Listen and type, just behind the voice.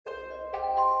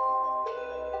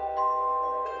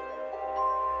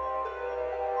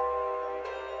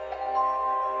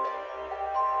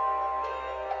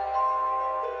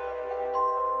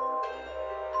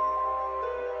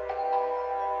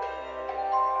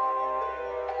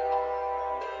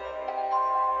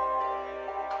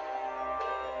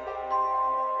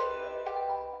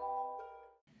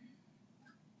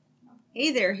Hey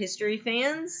there, history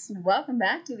fans. Welcome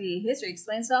back to the History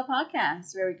Explains It All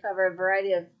podcast, where we cover a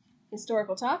variety of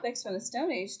historical topics from the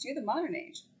Stone Age to the modern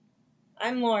age.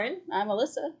 I'm Lauren. I'm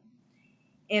Alyssa.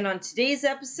 And on today's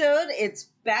episode, it's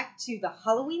back to the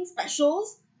Halloween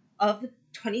specials of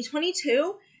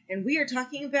 2022, and we are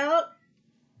talking about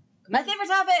My favorite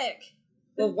topic!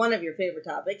 well, one of your favorite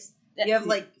topics. You have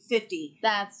like 50.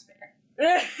 That's fair.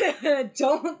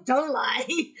 Don't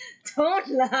lie. Don't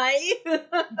lie.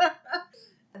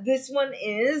 This one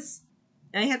is,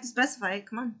 I have to specify it.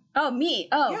 Come on. Oh, me.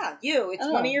 Oh. Yeah, you. It's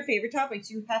one of your favorite topics.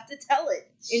 You have to tell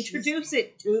it. Introduce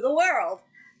it to the world.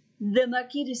 The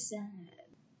Marquis de Sade.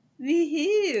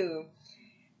 Woohoo.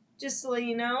 Just to let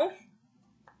you know,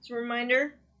 as a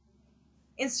reminder,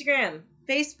 Instagram,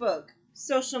 Facebook,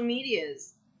 social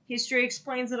medias, History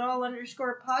Explains It All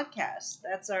 _podcast.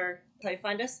 That's how you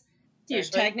find us.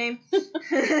 Tag name.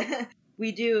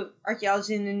 We do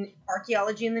archaeology in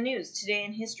the news, today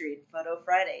in history, and Photo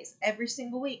Fridays every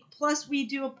single week. Plus, we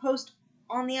do a post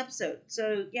on the episode.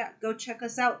 So, yeah, go check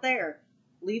us out there.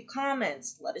 Leave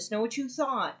comments. Let us know what you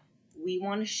thought. We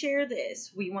want to share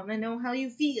this. We want to know how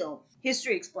you feel.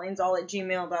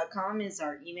 historyexplainsall@gmail.com is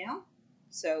our email.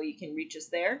 So, you can reach us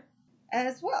there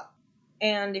as well.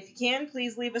 And if you can,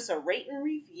 please leave us a rate and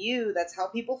review. That's how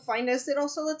people find us. It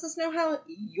also lets us know how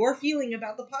you're feeling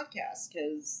about the podcast,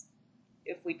 because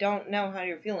if we don't know how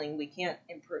you're feeling, we can't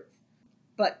improve.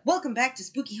 But welcome back to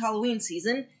Spooky Halloween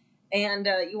season. And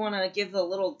you want to give a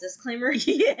little disclaimer?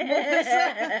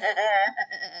 Yeah.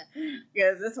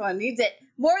 Because this one needs it.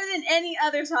 More than any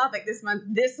other topic this month,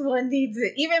 this one needs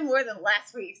it. Even more than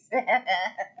last week's.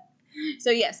 So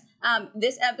yes,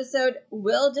 this episode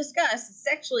will discuss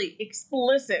sexually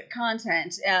explicit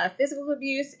content, physical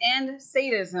abuse, and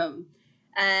sadism.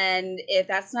 And if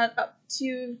that's not up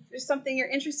to something you're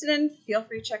interested in, feel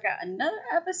free to check out another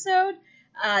episode.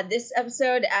 This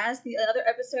episode, as the other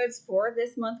episodes for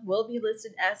this month, will be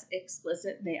listed as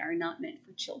explicit. They are not meant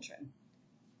for children.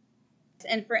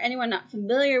 And for anyone not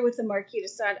familiar with the Marquis de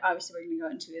Sade, obviously we're going to go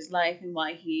into his life and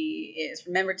why he is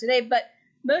remembered today, but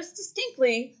most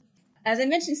distinctly, as I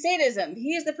mentioned, sadism.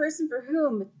 He is the person for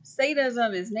whom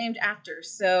sadism is named after,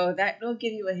 so that will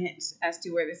give you a hint as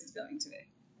to where this is going today.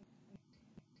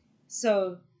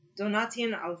 So,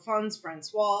 Donatien Alphonse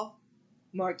Francois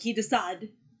Marquis de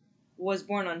Sade was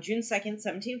born on June 2nd,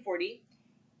 1740,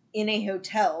 in a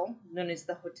hotel known as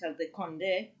the Hotel de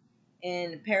Condé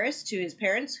in Paris to his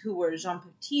parents, who were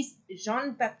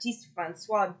Jean-Baptiste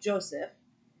Francois Joseph,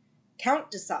 Count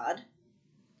de Sade,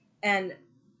 and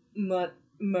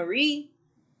Marie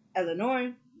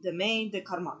Eleanor de May de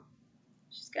Carman.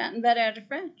 She's gotten better at her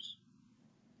French.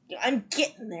 I'm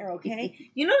getting there,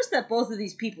 okay? You notice that both of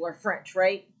these people are French,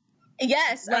 right?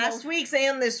 Yes. Last week's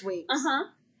and this week's. Uh-huh.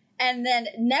 And then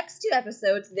next two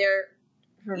episodes, they're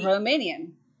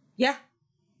Romanian. Yeah.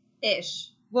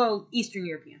 Ish. Well, Eastern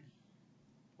European.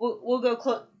 We'll go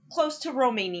close to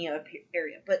Romania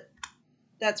area, but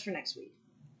that's for next week.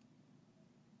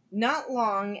 Not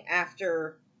long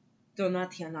after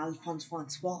Donatien Alphonse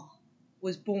Francois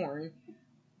was born,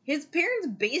 his parents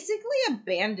basically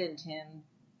abandoned him.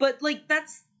 But,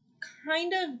 that's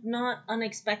kind of not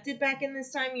unexpected back in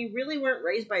this time. You really weren't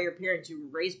raised by your parents. You were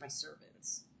raised by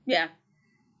servants. Yeah.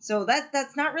 So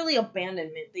that's not really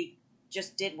abandonment. They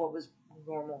just did what was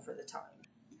normal for the time.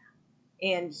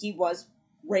 And he was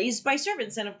raised by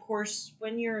servants. And, of course,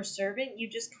 when you're a servant, you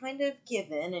just kind of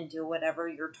give in and do whatever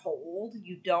you're told.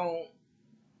 You don't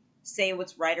say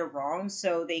what's right or wrong.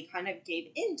 So they kind of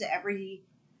gave in to every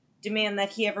demand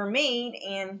that he ever made.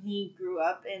 And he grew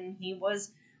up and he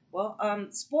was,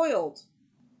 spoiled.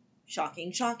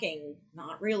 Shocking.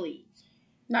 Not really.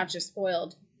 Not just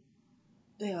spoiled.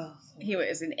 Ugh. He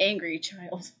was an angry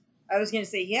child. I was going to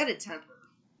say he had a temper.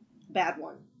 Bad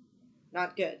one.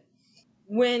 Not good.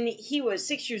 When he was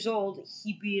 6 years old,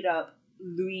 he beat up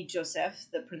Louis Joseph,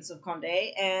 the Prince of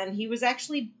Condé, and he was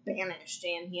actually banished,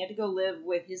 and he had to go live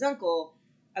with his uncle,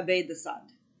 Abbe de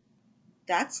Sade.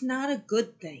 That's not a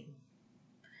good thing.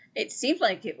 It seemed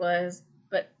like it was,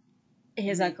 but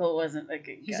his uncle wasn't a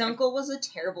good guy. His uncle was a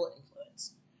terrible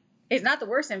influence. He's not the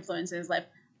worst influence in his life.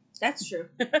 That's true.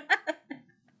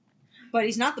 But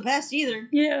he's not the best either.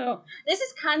 Yeah. This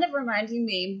is kind of reminding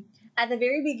me, at the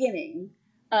very beginning,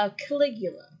 of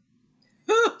Caligula.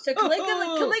 So Caligula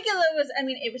was,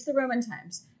 it was the Roman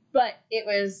times, but he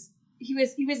was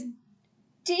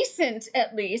decent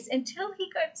at least until he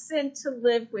got sent to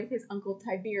live with his uncle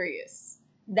Tiberius.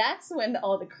 That's when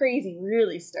all the crazy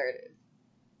really started.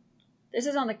 This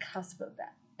is on the cusp of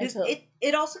that.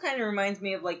 It also kind of reminds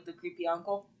me of the creepy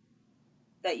uncle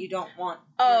that you don't want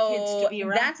your kids to be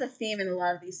around. That's a theme in a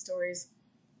lot of these stories.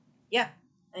 Yeah.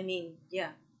 I mean, yeah,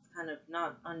 it's kind of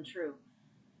not untrue.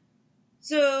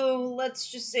 So let's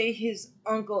just say his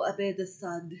uncle Abed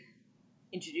Assad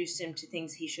introduced him to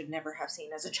things he should never have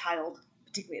seen as a child.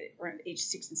 Particularly around age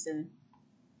 6 and 7.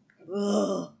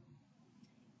 Ugh.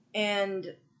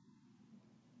 And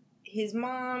his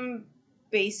mom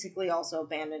basically also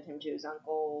abandoned him to his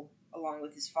uncle along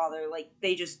with his father. Like,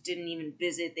 they just didn't even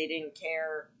visit, they didn't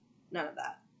care, none of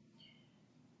that.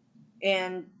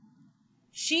 And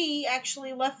she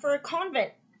actually left for a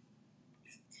convent.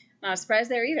 Not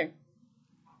surprised there either.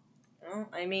 Well,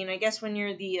 I mean, I guess when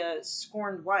you're the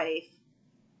scorned wife,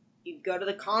 you go to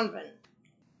the convent.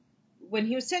 When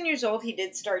he was 10 years old, he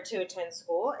did start to attend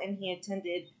school, and he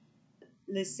attended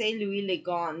Lycée Louis Le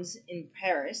Gons in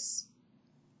Paris.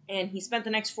 And he spent the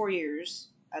next 4 years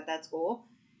at that school.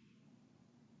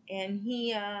 And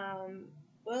he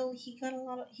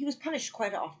was punished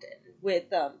quite often with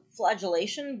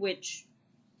flagellation, which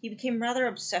he became rather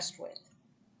obsessed with.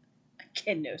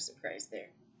 Again, no surprise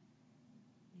there.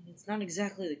 It's not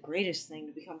exactly the greatest thing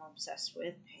to become obsessed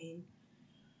with, pain.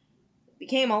 It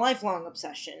became a lifelong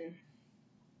obsession.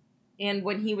 And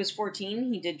when he was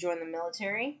 14, he did join the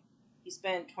military. He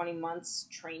spent 20 months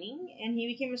training, and he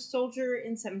became a soldier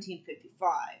in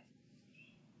 1755.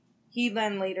 He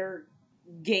then later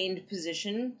gained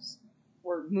positions,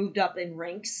 or moved up in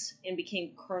ranks, and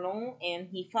became colonel, and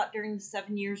he fought during the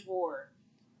 7 Years' War.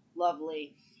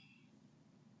 Lovely.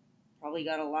 Probably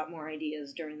got a lot more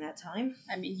ideas during that time.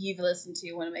 I mean, you've listened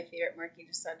to one of my favorite Marquis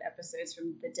de Sade episodes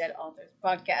from the Dead Authors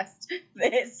podcast.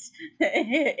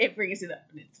 It brings it up,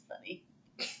 and it's funny.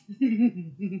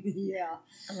 Yeah.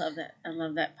 I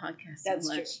love that podcast That's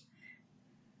so much. true.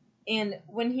 And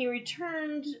when he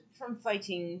returned from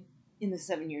fighting in the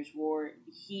 7 Years' War,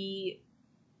 he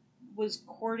was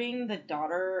courting the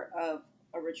daughter of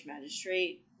a rich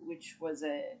magistrate, which was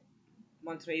a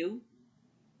Montreuil.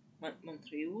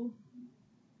 Montreuil?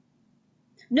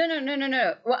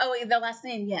 No. Well, the last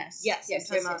name, yes. Yes.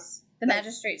 The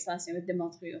magistrate's last name was de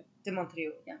Montreuil. De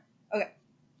Montreuil. Yeah. Okay.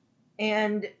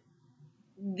 And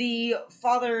the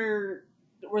father,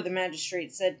 or the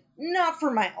magistrate, said, not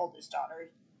for my oldest daughter,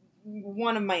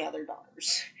 one of my other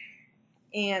daughters.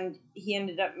 And he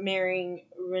ended up marrying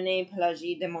Renée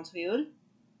Pelagie de Montreuil.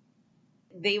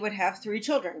 They would have 3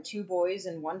 children, 2 boys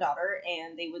and 1 daughter,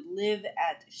 and they would live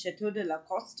at Château de la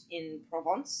Coste in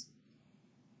Provence.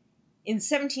 In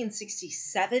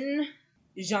 1767,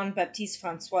 Jean-Baptiste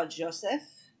François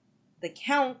Joseph, the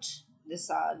Count de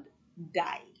Sade,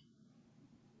 died.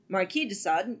 Marquis de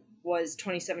Sade was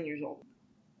 27 years old.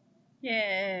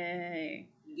 Yay.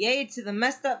 Yay to the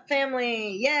messed up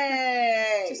family!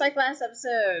 Yay! Just like last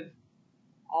episode.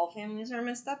 All families are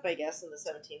messed up, I guess, in the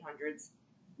 1700s.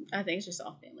 I think it's just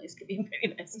all families could be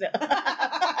very messed up.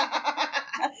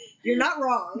 You're not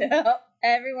wrong. No,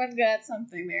 everyone's got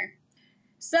something there.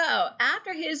 So,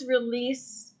 after his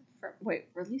release from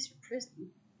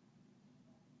prison?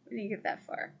 We didn't get that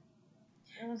far.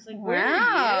 I was like,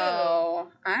 wow.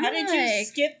 How did you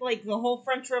skip, like, the whole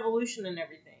French Revolution and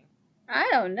everything? I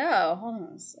don't know. Hold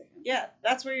on a second. Yeah,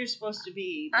 that's where you're supposed to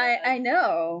be. I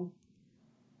know.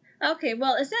 Okay,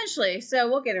 well, essentially, so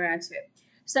we'll get around to it.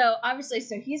 So, obviously,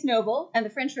 he's noble, and the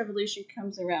French Revolution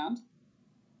comes around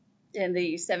in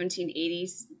the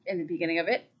 1780s, in the beginning of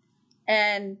it,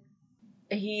 and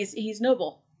he's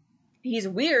noble. He's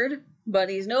weird, but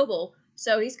he's noble.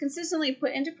 So he's consistently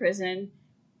put into prison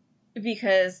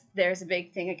because there's a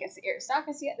big thing against the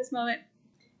aristocracy at this moment.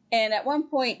 And at one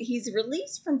point, he's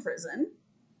released from prison,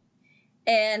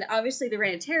 and obviously the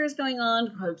Reign of Terror is going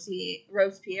on.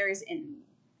 Robespierre is in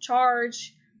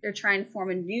charge. They're trying to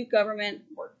form a new government,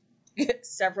 or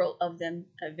several of them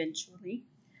eventually.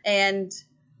 And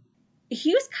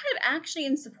he was kind of actually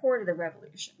in support of the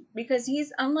revolution, because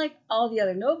he's unlike all the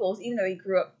other nobles, even though he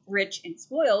grew up rich and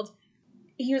spoiled.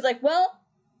 He was like, well,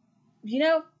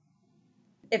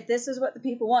 if this is what the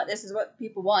people want, this is what the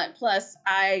people want. Plus,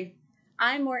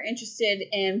 I'm more interested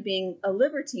in being a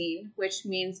libertine, which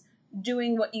means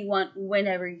doing what you want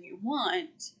whenever you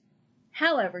want,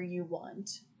 however you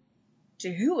want,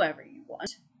 to whoever you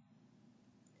want.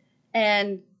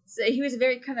 And so he was a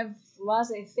very kind of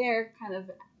laissez-faire kind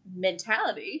of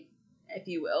mentality, if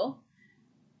you will.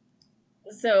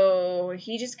 So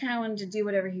he just kind of wanted to do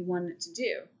whatever he wanted to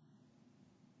do.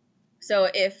 So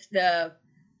if the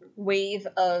wave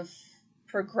of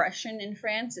progression in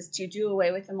France is to do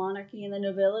away with the monarchy and the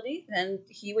nobility, then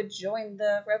he would join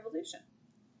the revolution.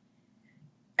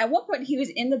 At one point, he was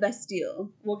in the Bastille.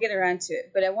 We'll get around to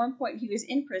it. But at one point, he was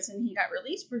in prison. He got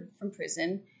released from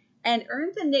prison and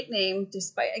earned the nickname,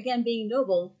 despite, again, being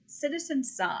noble, Citizen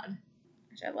Sade,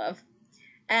 which I love.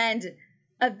 And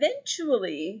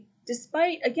eventually,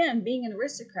 despite, again, being an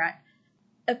aristocrat,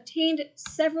 obtained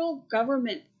several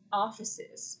government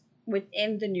offices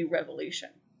within the new revolution.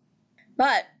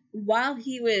 But while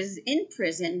he was in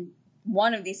prison,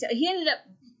 he ended up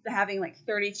having like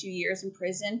 32 years in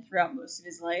prison throughout most of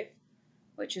his life,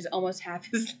 which is almost half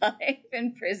his life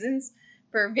in prisons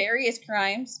for various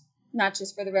crimes, not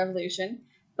just for the revolution.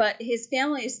 But his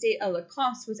family estate of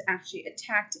Lacoste was actually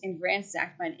attacked and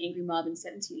ransacked by an angry mob in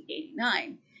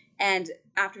 1789. And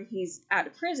after he's out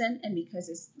of prison, and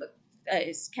because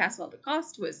his castle of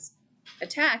Lacoste was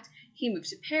attacked, he moved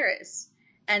to Paris.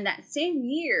 And that same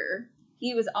year,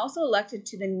 he was also elected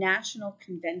to the National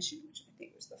Convention, which I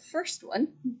think was the first one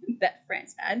that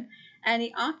France had. And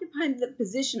he occupied the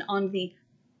position on the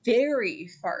very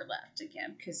far left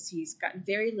again, because he's got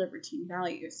very libertine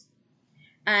values.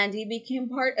 And he became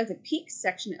part of the Peak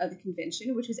section of the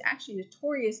convention, which was actually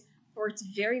notorious for its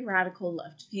very radical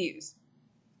left views.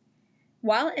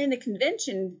 While in the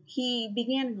convention, he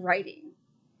began writing.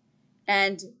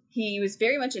 And he was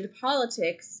very much into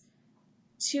politics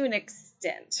to an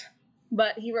extent.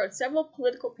 But he wrote several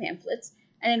political pamphlets,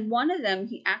 and in one of them,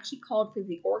 he actually called for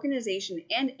the organization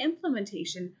and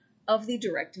implementation of the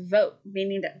direct vote,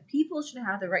 meaning that people should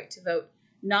have the right to vote,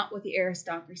 not what the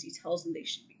aristocracy tells them they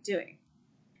should be doing.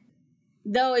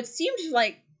 Though it seemed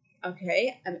like,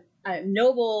 okay, I'm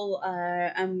noble,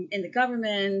 I'm in the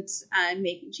government, I'm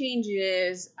making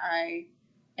changes, I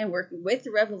am working with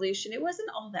the revolution, it wasn't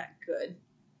all that good.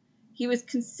 He was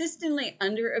consistently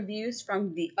under abuse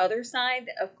from the other side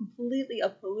that completely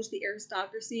opposed the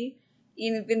aristocracy.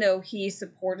 Even though he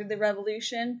supported the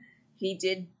revolution, he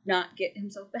did not get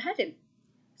himself beheaded,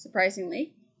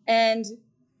 surprisingly. And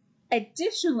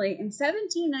additionally, in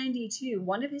 1792,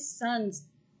 one of his sons,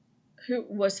 who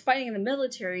was fighting in the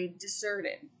military,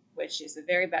 deserted, which is a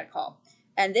very bad call.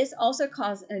 And this also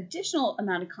caused an additional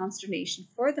amount of consternation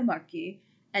for the Marquis,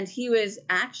 and he was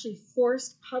actually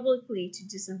forced publicly to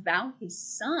disavow his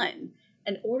son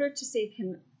in order to save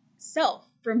himself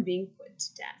from being put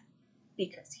to death,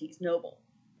 because he's noble.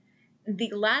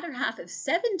 The latter half of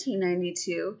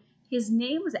 1792, his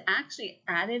name was actually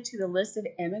added to the list of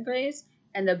émigrés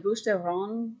and the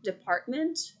Bouches-du-Rhône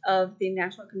department of the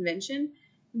National Convention,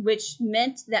 which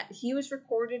meant that he was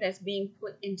recorded as being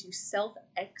put into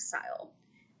self-exile.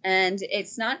 And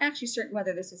it's not actually certain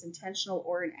whether this is intentional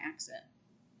or an accident.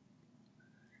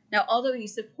 Now, although he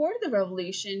supported the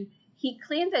revolution, he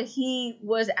claimed that he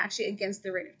was actually against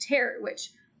the Reign of Terror,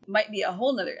 which might be a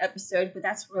whole nother episode, but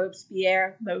that's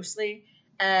Robespierre mostly.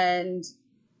 And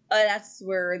that's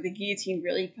where the guillotine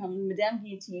really comes. Madame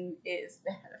Guillotine is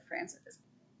the head of France at this point.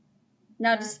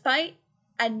 Now, despite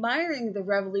admiring the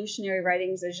revolutionary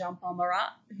writings of Jean-Paul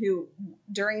Marat, who,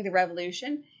 during the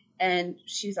revolution, and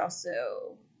he's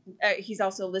also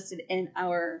listed in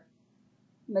our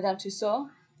Madame Tussaud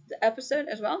episode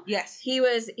as well. Yes. He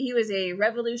was a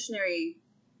revolutionary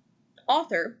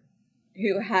author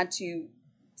who had to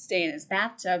stay in his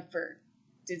bathtub for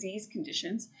disease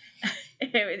conditions.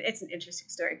 It's an interesting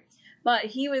story. But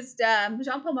he was,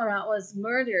 Jean-Paul Marat was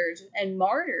murdered and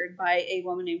martyred by a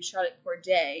woman named Charlotte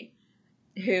Corday,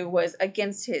 who was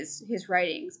against his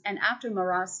writings. And after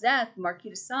Marat's death,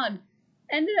 Marquis de Sade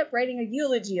ended up writing a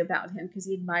eulogy about him because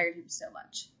he admired him so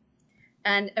much.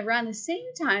 And around the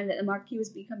same time that the Marquis was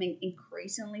becoming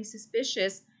increasingly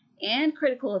suspicious and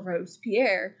critical of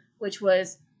Robespierre, which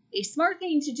was a smart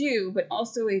thing to do, but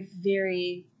also a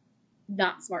very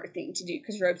not smart thing to do,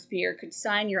 because Robespierre could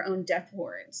sign your own death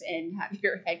warrants and have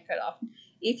your head cut off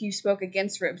if you spoke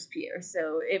against Robespierre.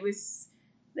 So it was,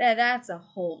 that's a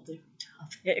whole different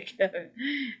topic.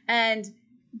 And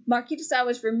Marquis de Sade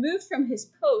was removed from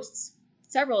his posts,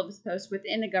 several of his posts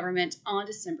within the government, on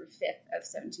December 5th of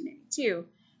 1792.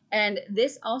 And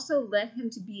this also led him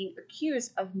to being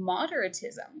accused of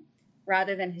moderatism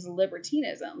rather than his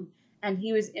libertinism. And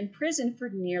he was imprisoned for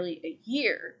nearly a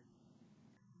year.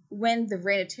 When the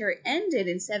Reign of Terror ended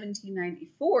in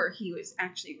 1794, he was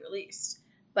actually released.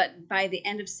 But by the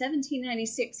end of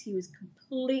 1796, he was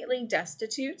completely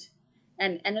destitute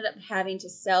and ended up having to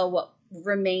sell what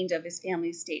remained of his family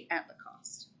estate at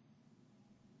Lacoste.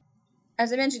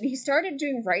 As I mentioned, he started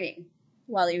doing writing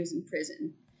while he was in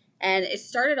prison. And it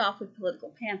started off with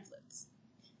political pamphlets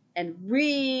and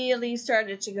really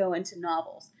started to go into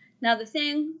novels. Now, the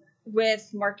thing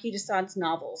with Marquis de Sade's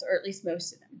novels, or at least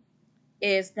most of them,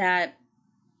 is that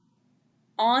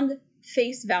on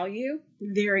face value,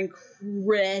 they're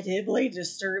incredibly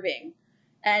disturbing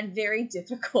and very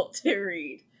difficult to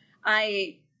read.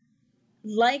 I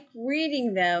like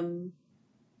reading them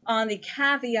on the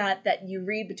caveat that you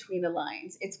read between the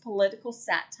lines. It's political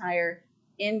satire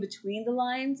in between the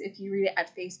lines, if you read it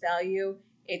at face value,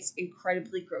 it's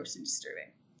incredibly gross and disturbing.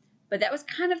 But that was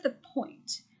kind of the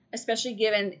point, especially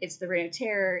given it's the Reign of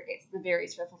Terror, it's the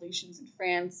various revolutions in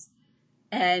France,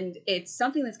 and it's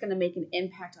something that's going to make an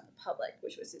impact on the public,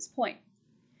 which was his point.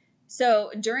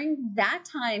 So during that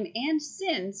time and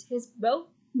since,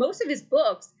 most of his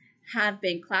books have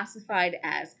been classified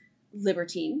as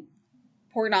libertine,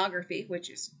 pornography, which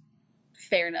is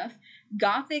fair enough,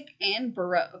 Gothic and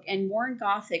Baroque, and more in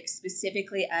Gothic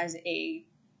specifically as a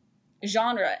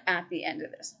genre at the end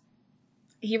of this.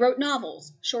 He wrote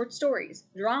novels, short stories,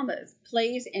 dramas,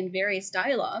 plays, and various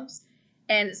dialogues,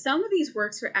 and some of these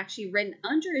works were actually written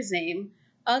under his name,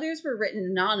 others were written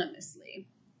anonymously,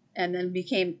 and then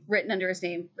became written under his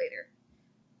name later.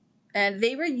 And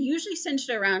they were usually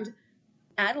centered around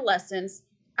adolescence,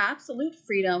 absolute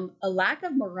freedom, a lack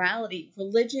of morality,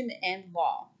 religion, and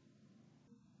law.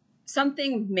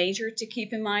 Something major to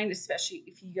keep in mind, especially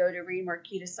if you go to read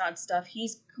Marquis de Sade's stuff,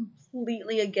 he's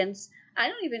completely against,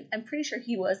 I'm pretty sure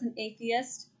he was an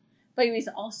atheist, but he was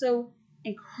also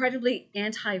incredibly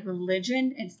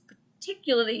anti-religion and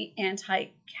particularly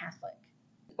anti-Catholic,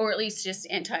 or at least just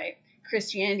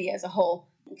anti-Christianity as a whole,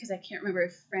 because I can't remember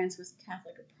if France was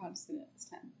Catholic or Protestant at this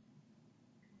time.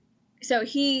 So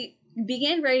he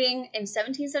began writing in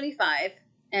 1775,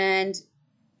 and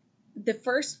the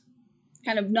first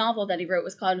kind of novel that he wrote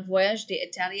was called Voyage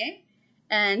d'Italie,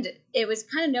 and it was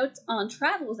kind of notes on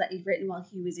travels that he'd written while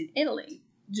he was in Italy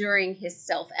during his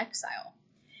self-exile.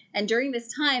 And during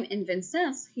this time in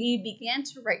Vincennes, he began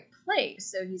to write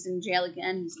plays. So he's in jail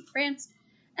again, he's in France,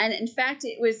 and in fact,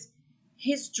 it was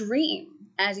his dream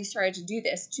as he started to do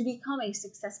this to become a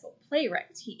successful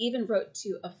playwright. He even wrote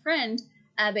to a friend,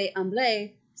 Abbé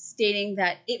Amblay, stating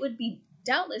that it would be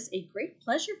doubtless a great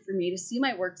pleasure for me to see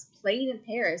my works played in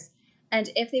Paris, and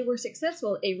if they were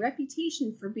successful, a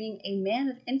reputation for being a man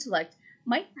of intellect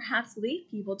might perhaps lead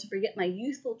people to forget my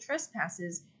youthful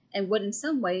trespasses and would in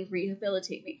some way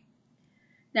rehabilitate me.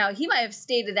 Now, he might have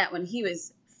stated that when he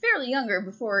was fairly younger,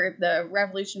 before the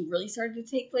revolution really started to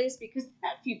take place, because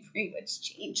that view pretty much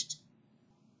changed.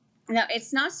 Now,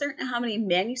 it's not certain how many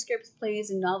manuscripts, plays,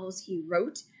 and novels he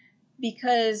wrote,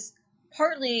 because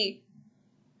partly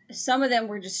some of them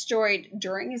were destroyed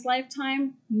during his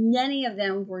lifetime. Many of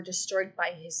them were destroyed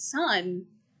by his son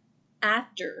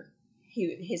after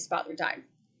his father died.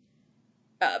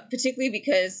 Particularly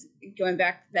because, going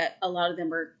back, that a lot of them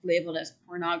were labeled as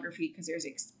pornography because there's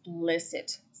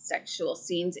explicit sexual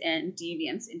scenes and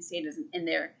deviance and sadism in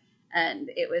there, and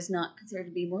it was not considered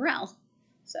to be morale.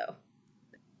 So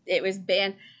it was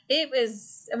banned.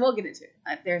 And we'll get into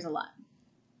it. There's a lot.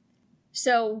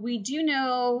 So we do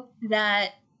know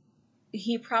that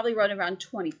he probably wrote around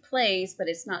 20 plays, but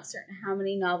it's not certain how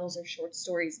many novels or short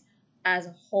stories as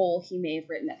a whole he may have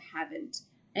written that haven't,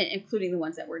 including the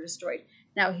ones that were destroyed.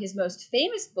 Now, his most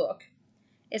famous book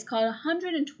is called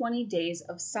 120 Days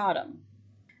of Sodom.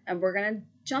 And we're going to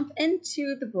jump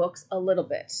into the books a little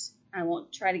bit. I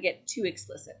won't try to get too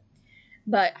explicit.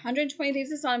 But 120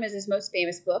 Days of Sodom is his most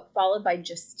famous book, followed by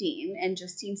Justine and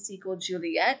Justine's sequel,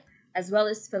 Juliet, as well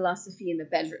as Philosophy in the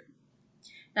Bedroom.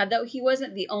 Now, though he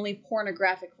wasn't the only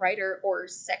pornographic writer or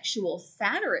sexual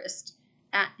satirist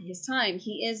at his time,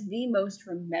 he is the most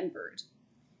remembered.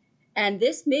 And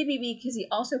this may be because he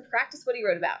also practiced what he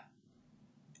wrote about.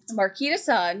 Marquis de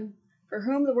Sade, for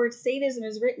whom the word sadism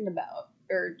is written about,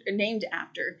 or named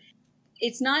after,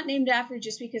 it's not named after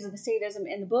just because of the sadism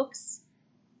in the books.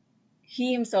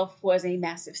 He himself was a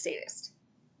massive sadist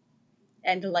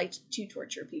and liked to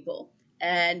torture people.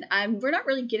 And we're not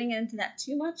really getting into that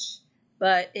too much,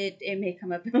 but it may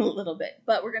come up in a little bit.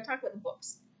 But we're going to talk about the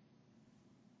books.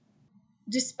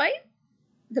 Despite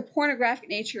the pornographic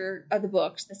nature of the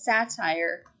books, the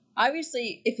satire,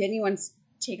 obviously, if anyone's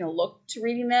taken a look to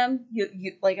reading them, you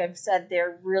like I've said,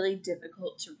 they're really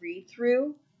difficult to read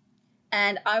through.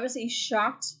 And obviously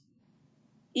shocked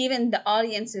even the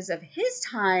audiences of his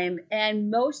time, and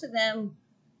most of them,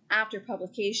 after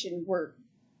publication, were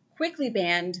quickly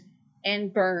banned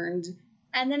and burned.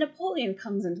 And then Napoleon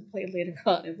comes into play later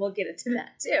on, and we'll get into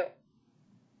that too,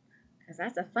 because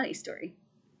that's a funny story.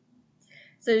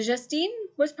 So Justine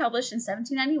was published in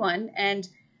 1791, and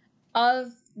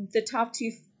of the top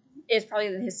two, is probably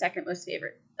his second most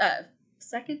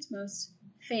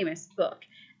famous book,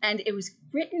 and it was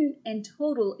written in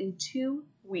total in 2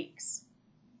 weeks.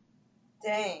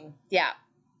 Dang. Yeah.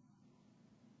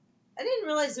 I didn't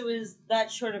realize it was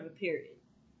that short of a period.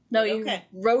 No, he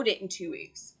wrote it in 2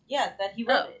 weeks. Yeah, that he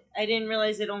wrote it. I didn't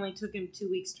realize it only took him 2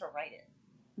 weeks to write it.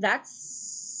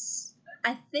 That's,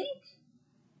 I think,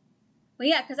 well,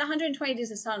 yeah, because 120 Days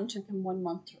of Sodom took him 1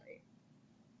 month to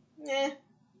write.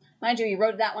 Mind you, he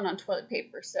wrote that one on toilet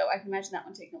paper, so I can imagine that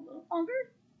one taking a little longer.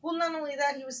 Well, not only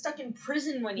that, he was stuck in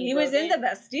prison when He was in the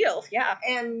Bastille, yeah.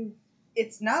 And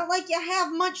it's not like you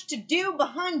have much to do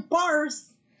behind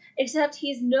bars. Except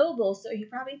he's noble, so he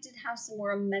probably did have some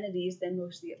more amenities than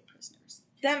most of the other prisoners.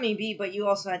 That may be, but you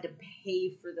also had to pay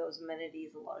for those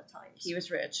amenities a lot of times. He was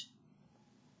rich.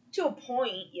 To a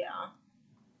point, yeah.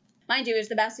 Mind you, it was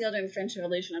the Bastille during the French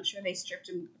Revolution. I'm sure they stripped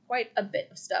him quite a bit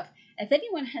of stuff. If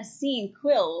anyone has seen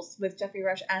Quills with Geoffrey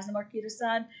Rush as the Marquis de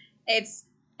Sade, it's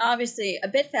obviously a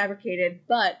bit fabricated,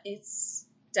 but it's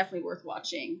definitely worth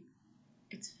watching.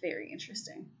 It's very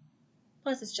interesting.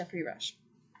 Plus, it's Geoffrey Rush.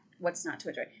 What's not to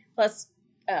enjoy? Plus,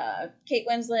 Kate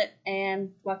Winslet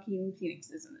and Joaquin Phoenix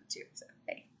is in it too, so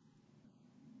hey.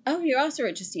 Oh, you're also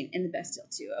wrote Justine in the Bastille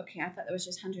too. Okay, I thought that was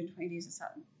just 120 Days of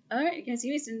Sodom. All right, because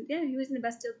he was in the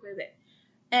Bastille quite a bit.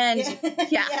 And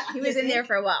yeah, he was in there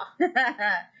for a while.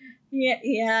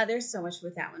 yeah, there's so much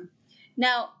with that one.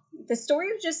 Now, the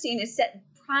story of Justine is set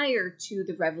prior to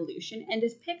the Revolution and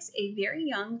depicts a very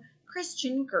young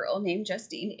Christian girl named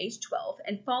Justine, age 12,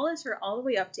 and follows her all the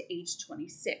way up to age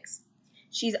 26.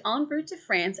 She's en route to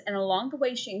France, and along the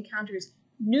way she encounters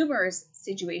numerous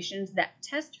situations that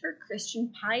test her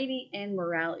Christian piety and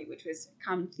morality, which was a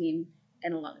common theme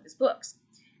in a lot of his books.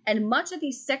 And much of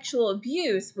the sexual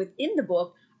abuse within the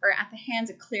book are at the hands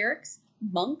of clerics,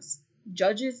 monks,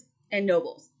 judges, and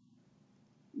nobles.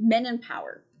 Men in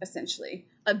power, essentially,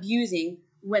 abusing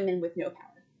women with no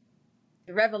power.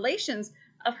 The revelations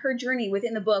of her journey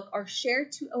within the book are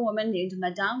shared to a woman named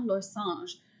Madame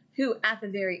Lorsange, who, at the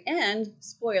very end,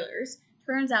 spoilers,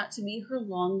 turns out to be her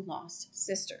long-lost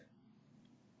sister.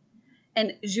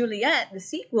 And Juliette, the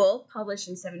sequel, published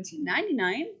in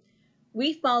 1799,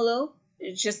 we follow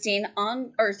Juliette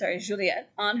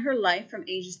on her life from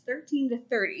ages 13 to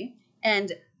 30,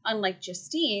 and unlike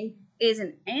Justine, is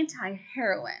an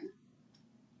anti-heroine.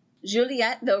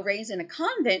 Juliette, though raised in a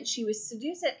convent, she was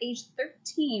seduced at age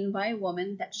 13 by a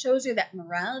woman that shows her that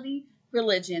morality,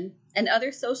 religion, and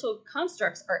other social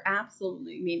constructs are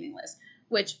absolutely meaningless,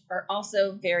 which are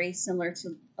also very similar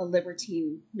to a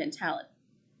libertine mentality.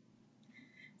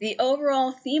 The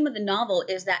overall theme of the novel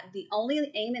is that the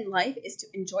only aim in life is to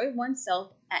enjoy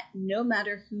oneself at no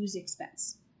matter whose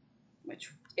expense,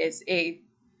 which is a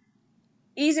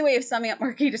easy way of summing up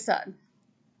Marquis de Sade.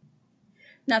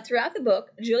 Now, throughout the book,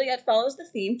 Juliette follows the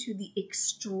theme to the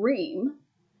extreme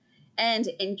and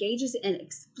engages in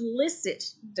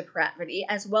explicit depravity,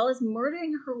 as well as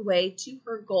murdering her way to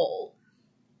her goal,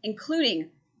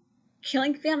 including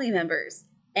killing family members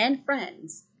and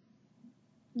friends,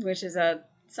 which is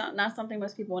not something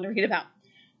most people want to read about.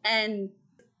 And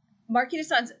Marquis de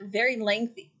Sade's very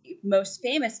lengthy, most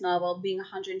famous novel being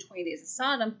 120 Days of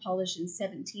Sodom, published in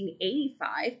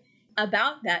 1785,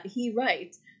 about that he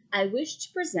writes, "I wish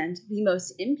to present the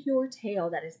most impure tale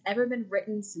that has ever been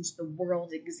written since the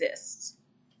world exists."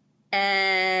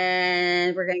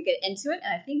 And we're going to get into it,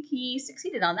 and I think he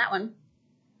succeeded on that one.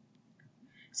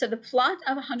 So the plot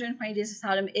of 120 Days of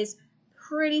Sodom is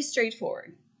pretty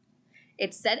straightforward.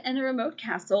 It's set in a remote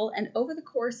castle, and over the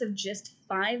course of just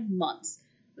 5 months,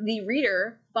 the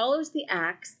reader follows the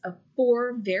acts of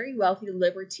 4 very wealthy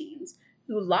libertines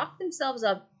who lock themselves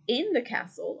up in the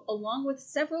castle, along with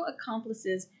several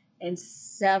accomplices and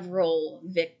several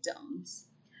victims.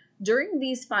 During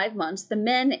these 5 months, the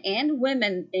men and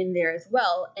women in there as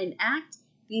well enact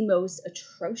the most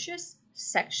atrocious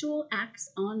sexual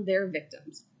acts on their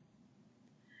victims.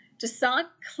 de Sade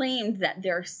claimed that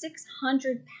there are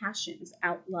 600 passions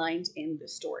outlined in the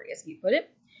story, as he put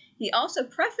it. He also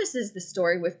prefaces the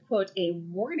story with, quote, a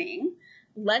warning,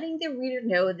 letting the reader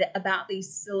know that about the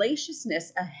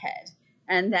salaciousness ahead,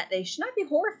 and that they should not be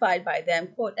horrified by them,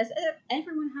 quote, as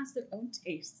everyone has their own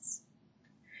tastes.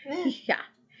 Yeah.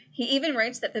 He even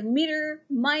writes that the reader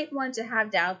might want to have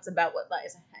doubts about what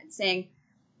lies ahead, saying,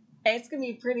 it's going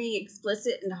to be pretty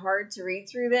explicit and hard to read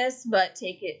through this, but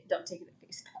don't take it at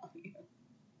face value.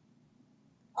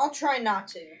 I'll try not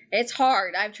to. It's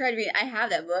hard. I've tried to read. I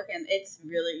have that book, and it's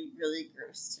really, really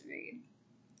gross to read.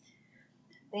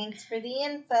 Thanks for the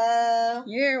info.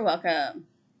 You're welcome.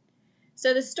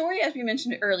 So the story, as we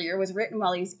mentioned earlier, was written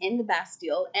while he was in the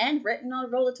Bastille and written on a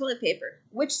roll of toilet paper,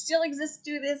 which still exists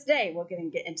to this day. We'll get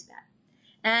into that.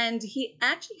 And he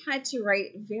actually had to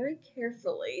write very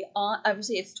carefully on,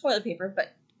 obviously it's toilet paper,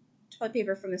 but toilet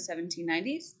paper from the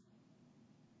 1790s.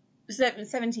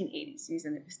 1780s, he's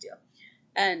in the Bastille.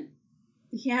 And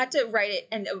he had to write it,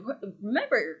 and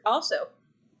remember also,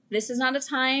 this is not a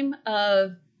time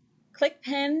of click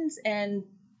pens and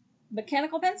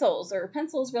mechanical pencils, or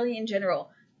pencils really in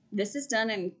general. This is done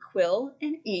in quill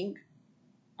and ink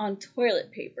on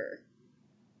toilet paper.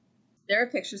 There are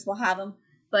pictures, we'll have them.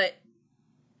 But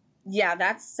yeah,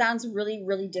 that sounds really,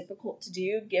 really difficult to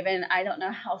do, given I don't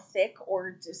know how thick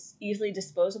or just easily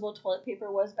disposable toilet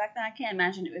paper was back then. I can't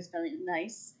imagine it was very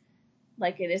nice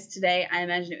like it is today. I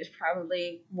imagine it was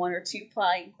probably 1 or 2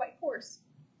 ply and quite coarse.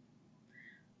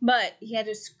 But he had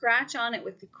to scratch on it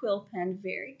with the quill pen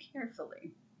very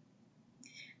carefully.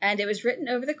 And it was written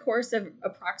over the course of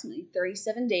approximately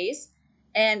 37 days.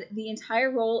 And the entire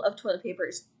roll of toilet paper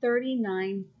is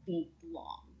 39 feet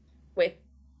long with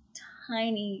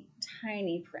tiny,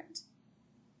 tiny print.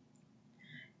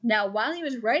 Now, while he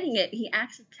was writing it, he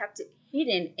actually kept it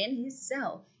hidden in his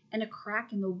cell in a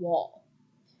crack in the wall.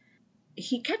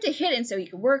 He kept it hidden so he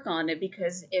could work on it,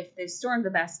 because if they stormed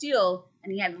the Bastille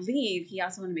and he had to leave, he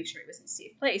also wanted to make sure it was in a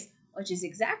safe place, which is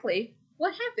exactly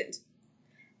what happened.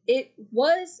 It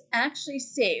was actually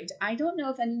saved. I don't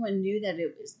know if anyone knew that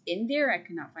it was in there. I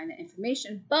could not find that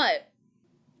information, but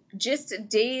just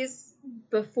days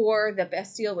before the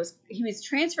Bastille he was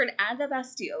transferred out of the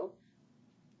Bastille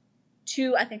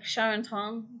to, I think,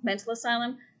 Charenton Mental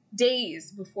Asylum,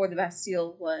 days before the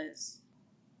Bastille was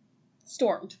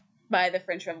stormed by the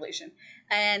French Revolution.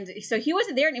 And so he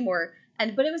wasn't there anymore,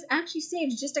 but it was actually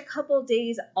saved just a couple of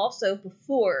days also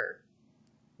before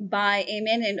by a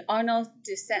man named Arnaud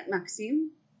de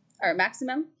Saint-Maxime, or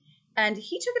Maximum, and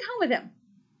he took it home with him.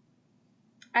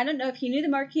 I don't know if he knew the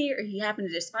Marquis, or he happened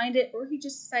to just find it, or he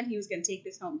just decided he was going to take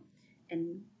this home.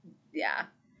 And yeah,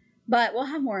 but we'll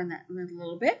have more on that in a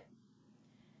little bit.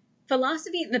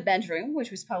 Philosophy in the Bedroom, which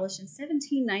was published in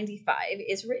 1795,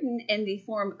 is written in the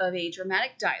form of a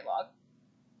dramatic dialogue.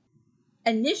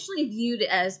 Initially viewed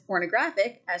as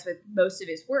pornographic, as with most of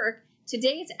his work,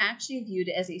 today it's actually viewed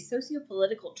as a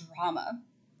socio-political drama.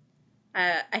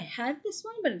 I had this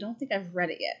one, but I don't think I've read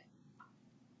it yet.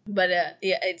 But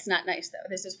yeah, it's not nice, though.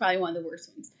 This is probably one of the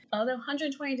worst ones. Although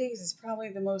 120 Days is probably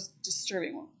the most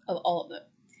disturbing one of all of them.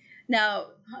 Now,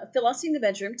 Philosophy in the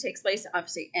Bedroom takes place,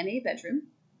 obviously, in a bedroom.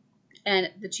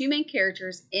 And the two main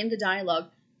characters in the dialogue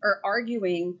are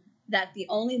arguing that the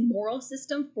only moral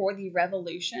system for the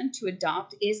revolution to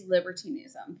adopt is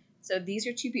libertinism. So these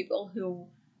are two people who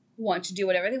want to do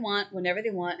whatever they want, whenever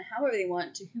they want, however they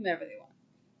want, to whomever they want.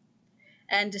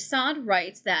 And de Sade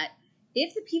writes that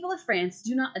if the people of France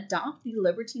do not adopt the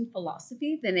libertine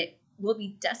philosophy, then it will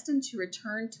be destined to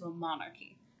return to a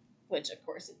monarchy. Which, of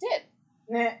course, it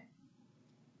did.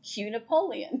 Cue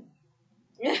Napoleon.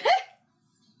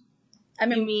 I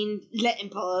mean, you mean letting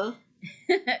Paul?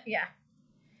 Yeah.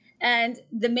 And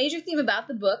the major theme about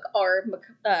the book are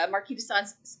Marquis de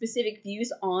Sade's specific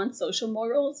views on social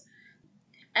morals.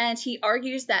 And he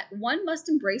argues that one must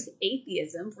embrace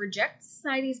atheism, reject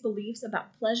society's beliefs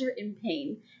about pleasure and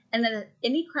pain, and that if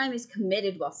any crime is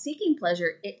committed while seeking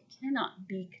pleasure, it cannot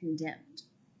be condemned.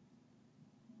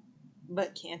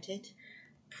 But can't it?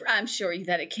 I'm sure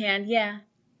that it can, yeah.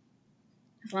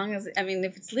 As long as, I mean,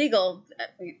 if it's legal,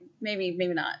 maybe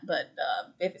not. But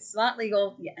if it's not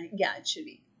legal, yeah, it should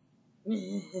be.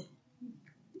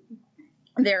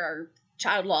 There are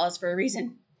child laws for a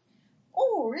reason.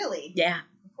 Oh, really? Yeah.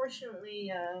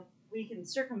 Unfortunately, we can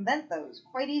circumvent those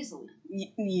quite easily.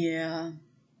 Yeah.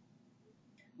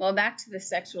 Well, back to the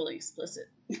sexually explicit,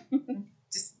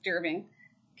 disturbing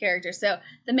characters. So,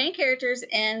 the main characters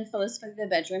in Philosophy of the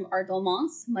Bedroom are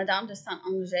Dolmance, Madame de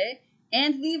Saint-Anger,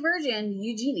 and the Virgin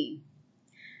Eugenie.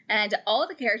 And all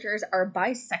the characters are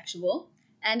bisexual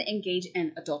and engage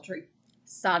in adultery,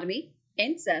 sodomy,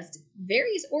 incest,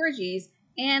 various orgies,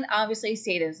 and obviously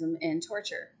sadism and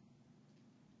torture.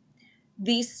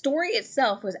 The story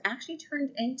itself was actually turned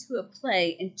into a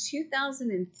play in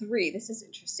 2003. This is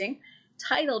interesting.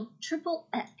 Titled Triple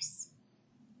X.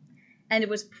 And it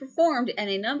was performed in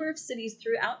a number of cities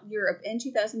throughout Europe in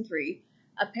 2003.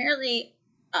 Apparently,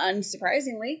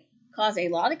 unsurprisingly, caused a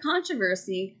lot of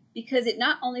controversy because it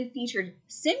not only featured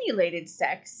simulated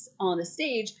sex on the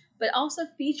stage, but also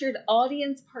featured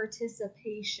audience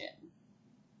participation.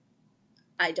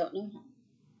 I don't know how.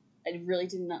 I really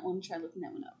did not want to try looking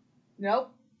that one up.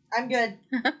 Nope, I'm good.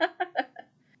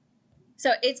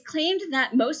 So it's claimed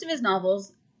that most of his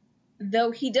novels,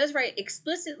 though he does write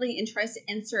explicitly and tries to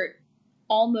insert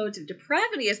all modes of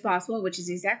depravity as possible, which is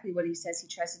exactly what he says he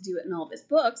tries to do in all of his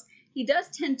books, he does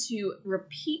tend to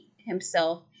repeat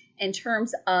himself in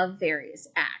terms of various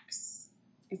acts.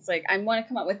 It's like, I want to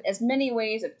come up with as many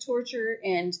ways of torture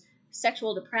and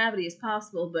sexual depravity as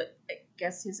possible, but I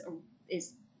guess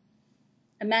his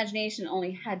imagination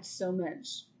only had so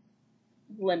much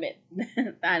limit.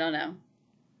 I don't know.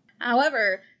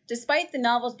 However, despite the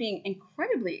novels being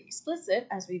incredibly explicit,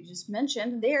 as we just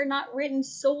mentioned, they are not written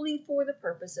solely for the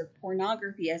purpose of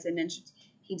pornography. As I mentioned,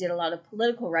 he did a lot of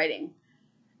political writing.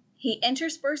 He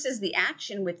intersperses the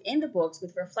action within the books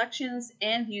with reflections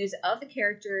and views of the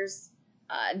characters,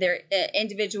 their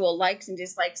individual likes and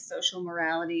dislikes, social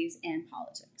moralities, and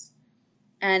politics.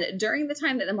 And during the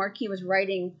time that the Marquis was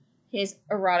writing his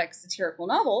erotic satirical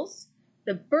novels,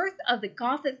 the birth of the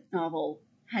Gothic novel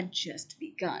had just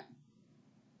begun.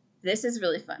 This is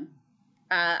really fun.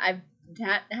 I've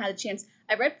had a chance.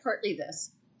 I read partly this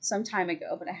some time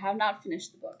ago, but I have not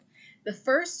finished the book. The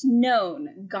first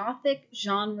known Gothic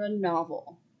genre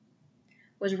novel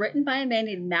was written by a man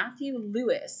named Matthew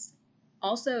Lewis,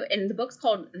 also, and the book's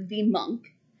called The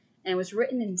Monk, and it was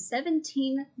written in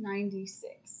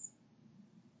 1796.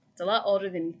 It's a lot older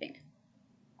than you think.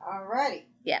 Alrighty.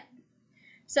 Yeah.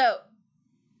 So,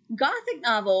 Gothic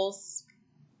novels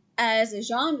as a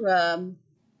genre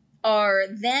are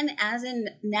then, as in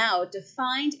now,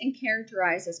 defined and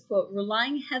characterized as, quote,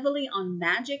 relying heavily on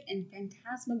magic and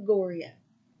phantasmagoria.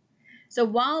 So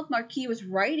while Marquis was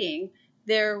writing,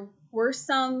 there were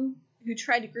some who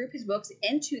tried to group his books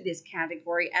into this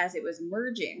category as it was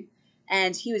emerging,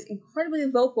 and he was incredibly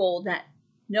vocal that,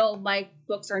 no, my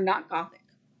books are not Gothic.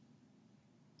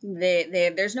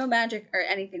 There's no magic or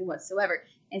anything whatsoever,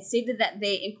 and stated that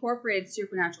they incorporated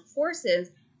supernatural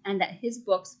forces and that his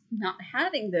books, not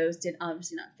having those, did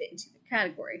obviously not fit into the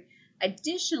category.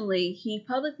 Additionally, he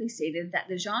publicly stated that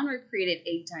the genre created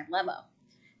a dilemma,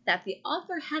 that the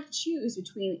author had to choose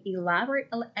between elaborate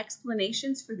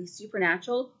explanations for the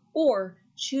supernatural or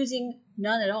choosing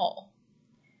none at all.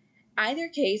 Either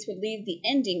case would leave the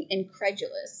ending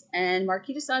incredulous, and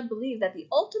Marquis de Sade believed that the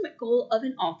ultimate goal of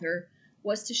an author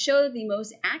was to show the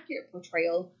most accurate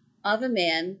portrayal of a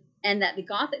man, and that the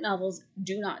Gothic novels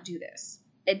do not do this.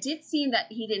 It did seem that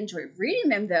he did enjoy reading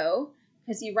them, though,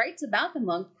 because he writes about the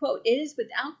monk, quote, it is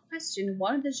without question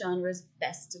one of the genre's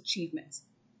best achievements.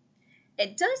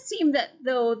 It does seem that,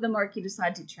 though, the Marquis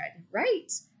decided to try to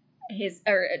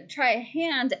try a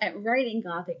hand at writing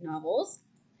Gothic novels,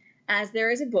 as there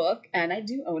is a book, and I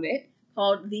do own it,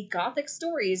 called The Gothic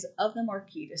Stories of the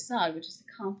Marquis de Sade, which is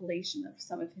a compilation of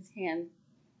some of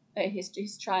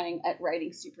his trying at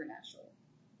writing supernatural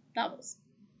novels.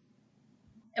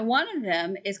 And one of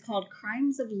them is called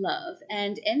Crimes of Love,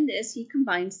 and in this he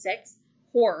combines sex,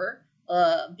 horror,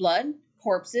 blood,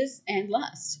 corpses, and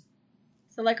lust.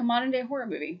 So like a modern-day horror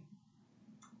movie.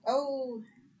 Oh,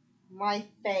 my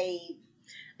fave.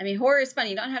 I mean, horror is fun.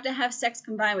 You don't have to have sex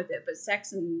combined with it, but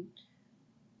sex and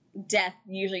death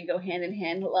usually go hand in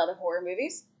hand in a lot of horror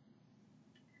movies.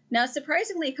 Now,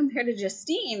 surprisingly, compared to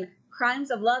Justine,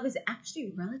 Crimes of Love is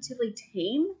actually relatively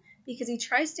tame, because he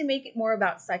tries to make it more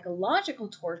about psychological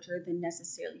torture than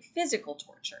necessarily physical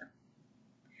torture.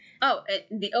 Oh, at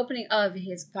the opening of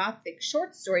his Gothic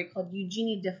short story called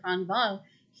Eugenie de Franval,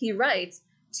 he writes,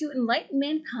 to enlighten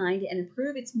mankind and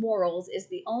improve its morals is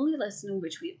the only lesson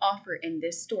which we offer in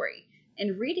this story.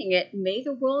 In reading it, may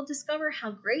the world discover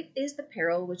how great is the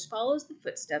peril which follows the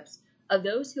footsteps of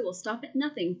those who will stop at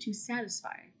nothing to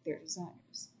satisfy their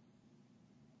desires.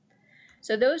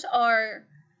 So those are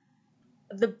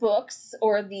the books,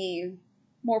 or the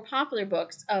more popular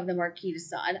books of the Marquis de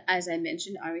Sade. As I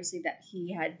mentioned, obviously, that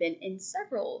he had been in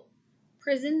several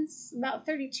prisons, about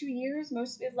 32 years,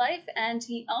 most of his life, and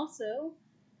he also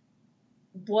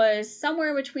was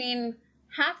somewhere between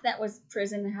half that was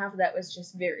prison and half of that was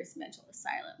just various mental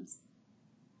asylums.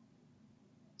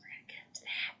 We're going to get into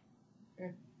that.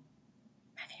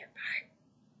 My favorite part.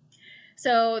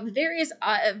 So the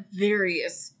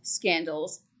various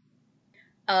scandals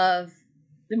of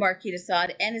the Marquis de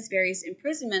Sade and his various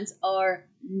imprisonments are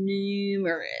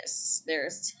numerous.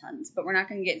 There's tons, but we're not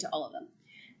going to get into all of them.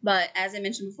 But as I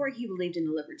mentioned before, he believed in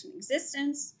a libertine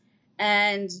existence,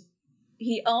 and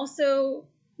he also,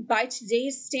 by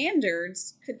today's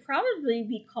standards, could probably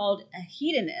be called a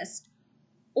hedonist,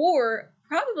 or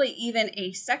probably even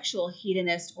a sexual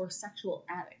hedonist or sexual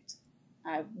addict.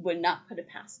 I would not put it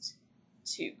past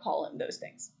to call him those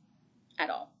things at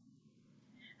all.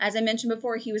 As I mentioned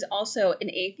before, he was also an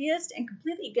atheist and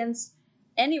completely against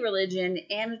any religion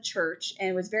and a church,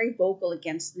 and was very vocal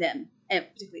against them, and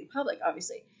particularly public,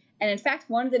 obviously. And in fact,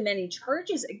 one of the many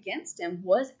charges against him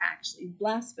was actually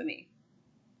blasphemy.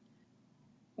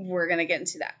 We're going to get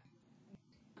into that.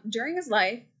 During his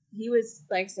life, he was,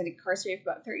 like I said, incarcerated for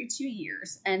about 32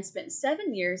 years and spent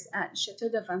 7 years at Chateau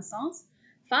de Vincennes,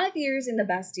 5 years in the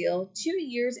Bastille, 2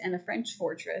 years in a French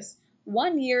fortress,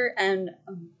 1 year in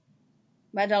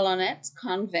Madelonnet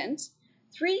Convent,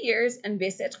 3 years in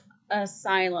Bicêtre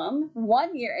Asylum,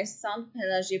 1 year at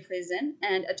Saint-Pélagie Prison,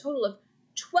 and a total of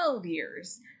 12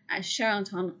 years at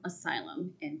Charenton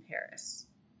Asylum in Paris.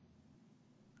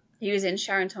 He was in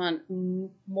Charenton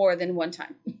more than one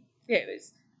time. It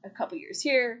was a couple years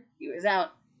here, he was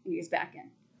out, and he was back in.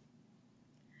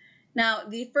 Now,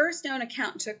 the first known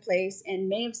account took place in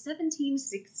May of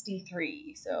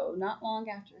 1763, so not long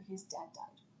after his dad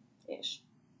died-ish.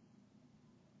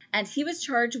 And he was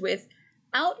charged with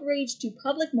outrage to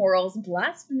public morals,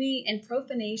 blasphemy, and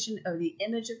profanation of the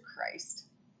image of Christ.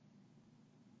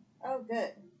 Oh,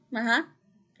 good.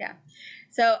 Yeah.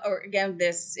 So, again,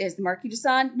 this is the Marquis de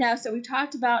Sade. Now, so we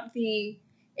talked about the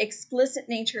explicit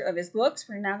nature of his books.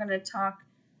 We're now going to talk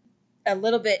a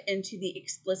little bit into the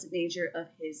explicit nature of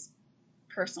his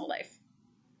personal life.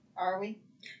 Are we?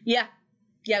 Yeah.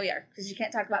 Yeah, we are. Because you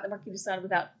can't talk about the Marquis de Sade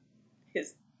without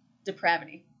his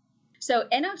depravity. So,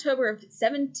 in October of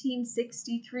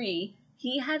 1763,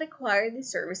 he had acquired the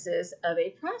services of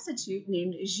a prostitute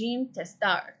named Jeanne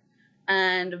Testard.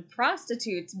 And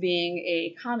prostitutes being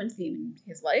a common theme in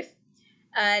his life.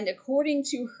 And according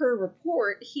to her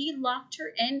report, he locked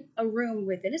her in a room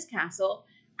within his castle,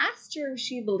 asked her if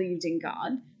she believed in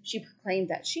God. She proclaimed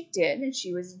that she did, and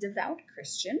she was a devout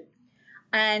Christian.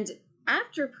 And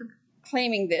after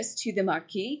proclaiming this to the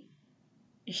Marquis,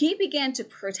 he began to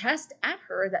protest at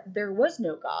her that there was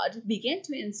no God, began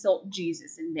to insult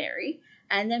Jesus and Mary,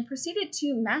 and then proceeded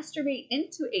to masturbate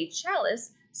into a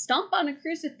chalice, stomp on a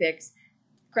crucifix,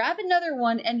 grab another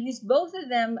one, and use both of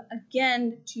them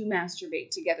again to masturbate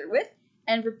together with,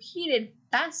 and repeated,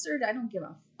 "Bastard, I don't give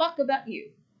a fuck about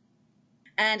you."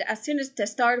 And as soon as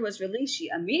Testard was released, she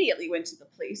immediately went to the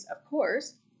police, of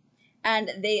course, and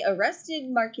they arrested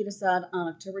Marquis de Sade on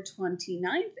October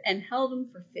 29th and held him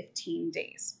for 15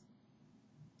 days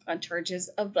on charges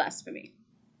of blasphemy.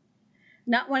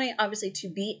 Not wanting, obviously, to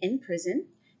be in prison,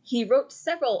 he wrote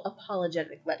several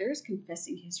apologetic letters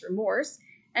confessing his remorse,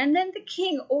 and then the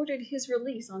king ordered his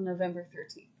release on November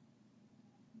 13th.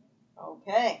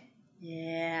 Okay.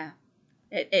 Yeah.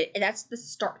 That's the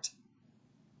start.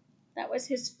 That was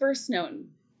his first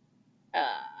known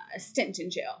stint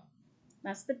in jail.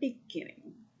 That's the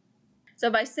beginning. So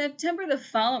by September the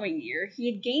following year,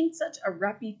 he had gained such a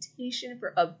reputation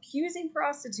for abusing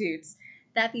prostitutes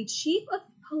that the chief of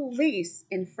police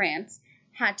in France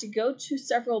had to go to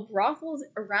several brothels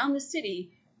around the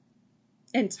city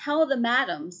and tell the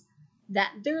madams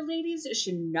that their ladies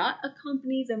should not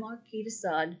accompany the Marquis de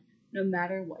Sade no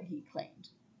matter what he claimed.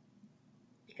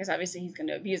 Because obviously he's going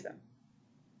to abuse them.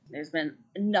 There's been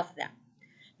enough of that.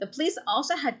 The police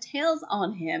also had tails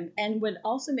on him and would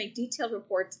also make detailed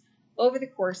reports over the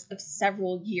course of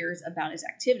several years about his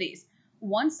activities.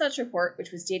 One such report,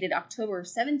 which was dated October of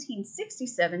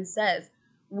 1767, says,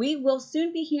 "We will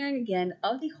soon be hearing again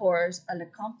of the horrors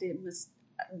of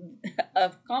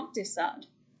Comte de Sade."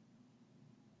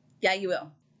 Yeah, you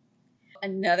will.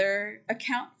 Another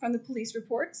account from the police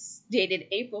reports, dated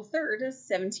April 3rd,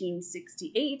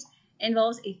 1768,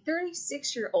 involves a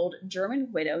 36-year-old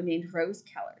German widow named Rose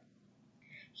Keller.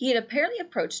 He had apparently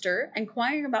approached her,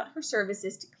 inquiring about her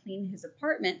services to clean his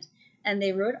apartment, and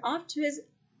they rode off to his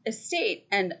estate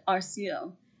and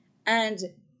Arcueil.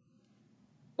 And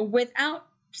without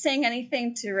saying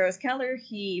anything to Rose Keller,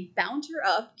 he bound her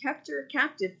up, kept her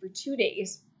captive for 2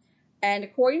 days, and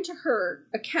according to her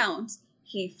account,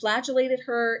 he flagellated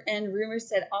her, and rumors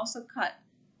said also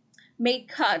made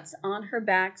cuts on her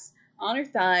backs, on her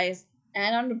thighs,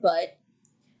 and on her butt,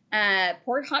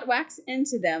 poured hot wax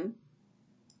into them,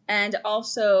 and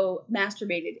also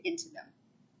masturbated into them.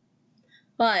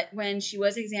 But when she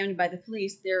was examined by the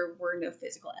police, there were no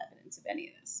physical evidence of any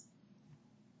of this.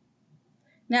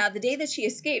 Now, the day that she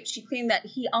escaped, she claimed that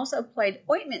he also applied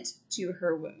ointment to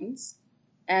her wounds,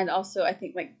 and also, I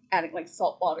think, adding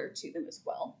salt water to them as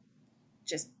well,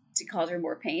 just to cause her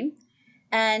more pain,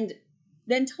 and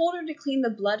then told her to clean the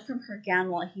blood from her gown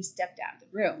while he stepped out of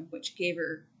the room, which gave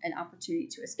her an opportunity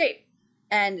to escape.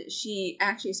 And she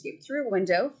actually escaped through a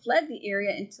window, fled the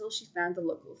area until she found the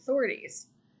local authorities.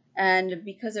 And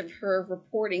because of her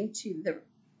reporting to the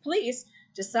police,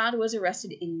 de Sade was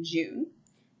arrested in June.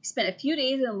 He spent a few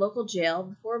days in a local jail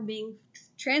before being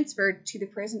transferred to the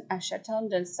prison at Château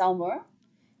de Saumur.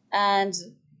 And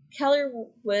Keller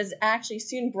was actually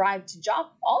soon bribed to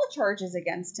drop all charges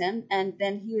against him, and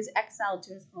then he was exiled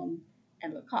to his home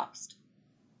in Lacoste,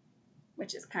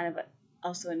 which is kind of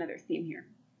also another theme here.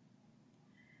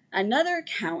 Another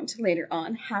account later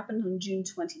on happened on June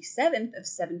 27th of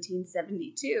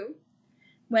 1772,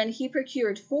 when he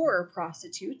procured 4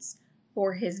 prostitutes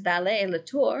for his valet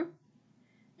Latour,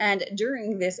 and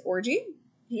during this orgy,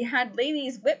 he had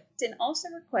ladies whipped and also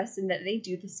requested that they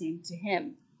do the same to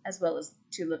him, as well as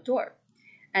to Latour.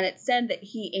 And it said that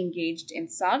he engaged in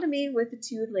sodomy with the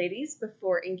 2 ladies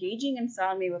before engaging in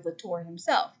sodomy with Latour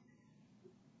himself.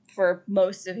 For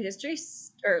most of history,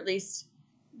 or at least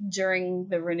during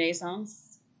the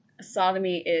Renaissance,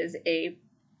 sodomy is a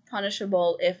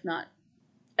punishable, if not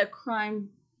a crime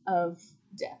of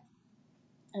death.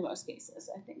 In most cases,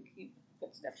 I think you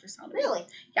put to death for sodomy. Really?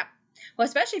 Yeah. Well,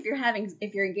 especially if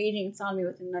you're engaging in sodomy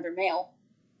with another male.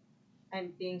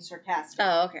 I'm being sarcastic.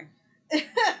 Oh, okay.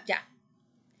 Yeah.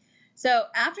 So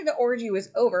after the orgy was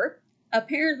over,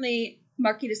 apparently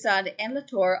Marquis de Sade and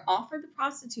Latour offered the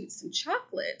prostitutes some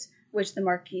chocolate, which the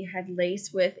Marquis had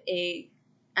laced with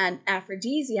an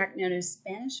aphrodisiac known as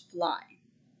Spanish fly.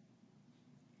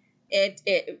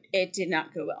 It did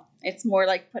not go well. It's more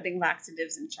like putting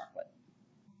laxatives in chocolate.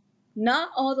 Not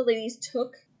all the ladies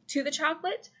took to the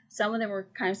chocolate. Some of them were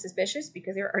kind of suspicious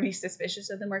because they were already suspicious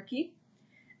of the Marquis.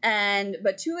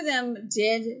 But 2 of them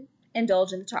did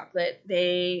indulge in the chocolate.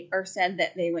 They are said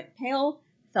that they went pale,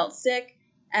 felt sick,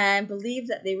 and believed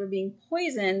that they were being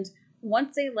poisoned.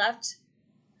 Once they left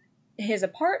his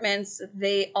apartments,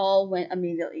 they all went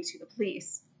immediately to the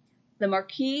police. The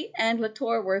Marquis and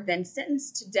Latour were then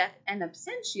sentenced to death in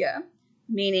absentia,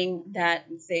 meaning that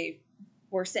they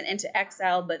were sent into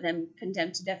exile but then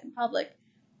condemned to death in public.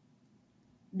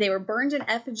 They were burned in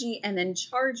effigy and then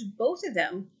charged, both of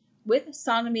them, with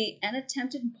sodomy and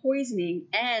attempted poisoning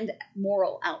and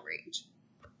moral outrage.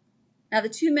 Now, the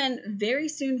 2 men very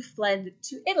soon fled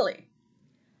to Italy,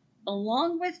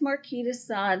 along with Marquis de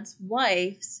Sade's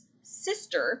wife's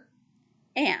sister,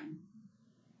 Anne,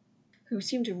 who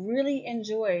seemed to really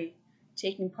enjoy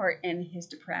taking part in his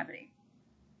depravity.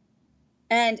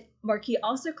 And Marquis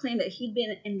also claimed that he'd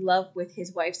been in love with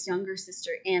his wife's younger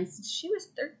sister, Anne, since she was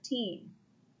 13.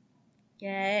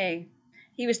 Yay.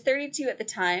 He was 32 at the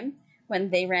time when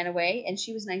they ran away, and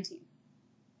she was 19.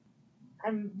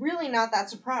 I'm really not that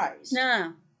surprised.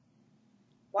 No.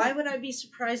 Why would I be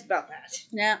surprised about that?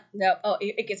 No. Oh,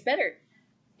 it gets better.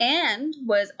 Anne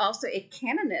was also a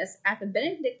canoness at the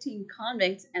Benedictine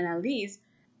convent in Alise,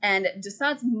 and de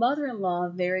Sade's mother-in-law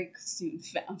very soon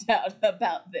found out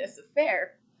about this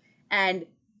affair. And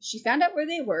she found out where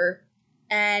they were,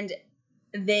 and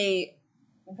they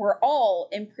were all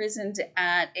imprisoned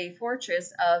at a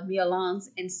fortress of Miolans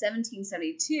in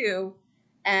 1772,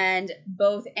 and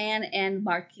both Anne and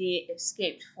Marquis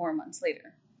escaped 4 months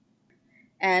later.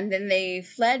 And then they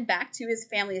fled back to his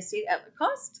family estate at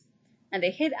Lacoste, and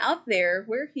they hid out there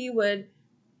where he would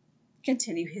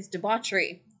continue his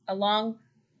debauchery, along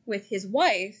with his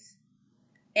wife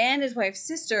and his wife's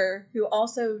sister, who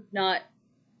also not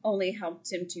only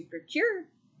helped him to procure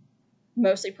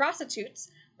mostly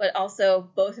prostitutes, but also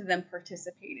both of them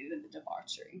participated in the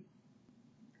debauchery.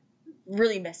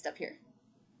 Really messed up here.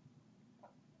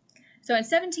 So in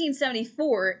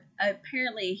 1774,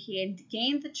 apparently he had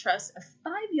gained the trust of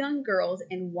 5 young girls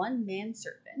and 1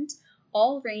 manservant,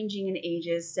 all ranging in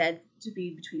ages said to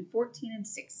be between 14 and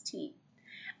 16.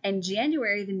 In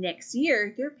January the next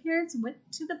year, their parents went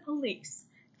to the police,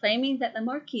 claiming that the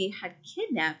Marquis had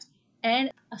kidnapped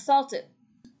and assaulted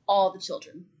all the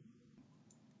children.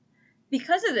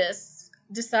 Because of this,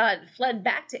 de Sade fled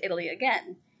back to Italy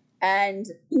again, and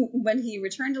when he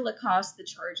returned to Lacoste, the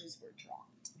charges were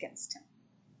dropped against him.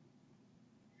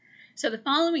 So the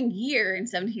following year, in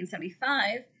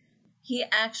 1775, he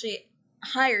actually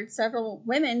hired several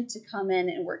women to come in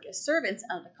and work as servants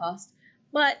at Lacoste,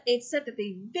 but it's said that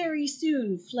they very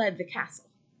soon fled the castle.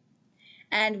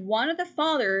 And one of the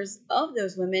fathers of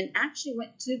those women actually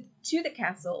went to the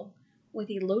castle with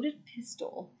a loaded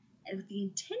pistol and with the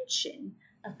intention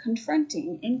of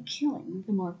confronting and killing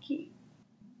the Marquis.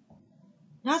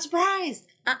 Not surprised.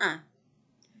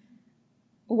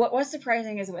 What was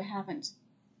surprising is what happened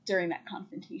during that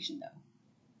confrontation, though.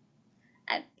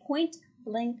 At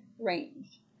point-blank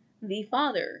range, the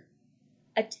father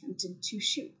attempted to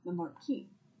shoot the Marquis.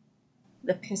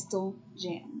 The pistol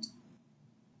jammed.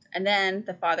 And then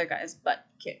the father got his butt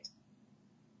kicked.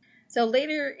 So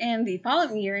later in the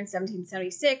following year, in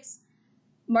 1776,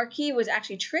 Marquis was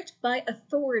actually tricked by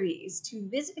authorities to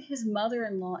visit his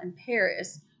mother-in-law in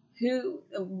Paris, who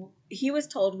he was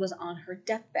told was on her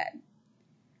deathbed.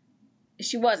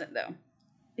 She wasn't, though.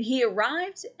 He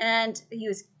arrived and he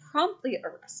was promptly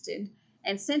arrested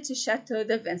and sent to Chateau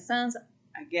de Vincennes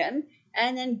again,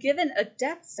 and then given a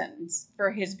death sentence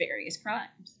for his various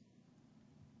crimes.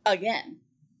 Again.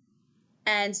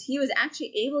 And he was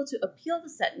actually able to appeal the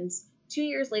sentence 2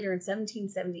 years later in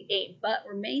 1778, but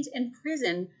remained in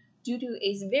prison due to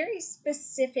a very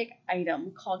specific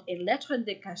item called a lettre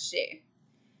de cachet.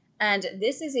 And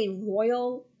this is a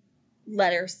royal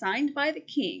letter signed by the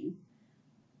king.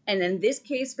 And in this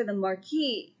case, for the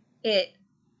Marquis, it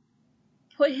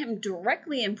put him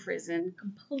directly in prison,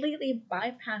 completely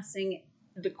bypassing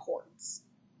the courts.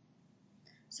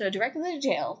 So directly to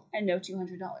jail and no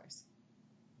 $200.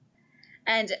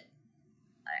 And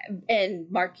in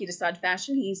Marquis de Sade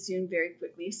fashion, he soon very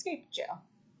quickly escaped jail.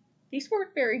 These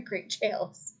weren't very great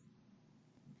jails.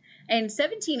 In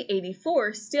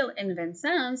 1784, still in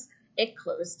Vincennes, it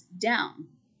closed down.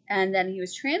 And then he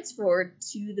was transferred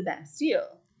to the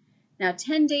Bastille. Now,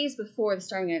 10 days before the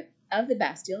starting of the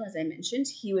Bastille, as I mentioned,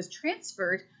 he was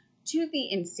transferred to the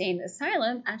insane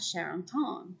asylum at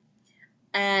Charenton.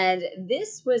 And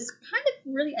this was kind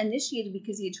of really initiated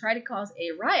because he had tried to cause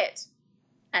a riot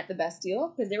at the Bastille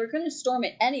because they were going to storm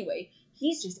it anyway.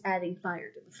 He's just adding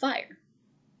fire to the fire.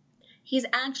 He's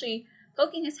actually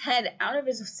poking his head out of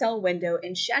his cell window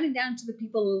and shouting down to the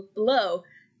people below,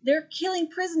 "They're killing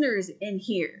prisoners in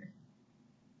here."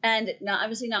 And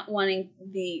obviously not wanting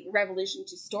the revolution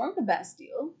to storm the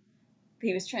Bastille,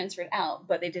 he was transferred out,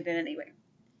 but they did it anyway.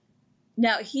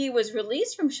 Now, he was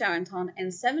released from Charenton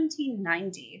in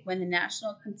 1790 when the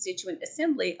National Constituent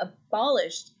Assembly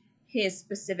abolished his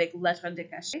specific lettre de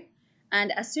cachet,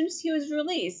 and as soon as he was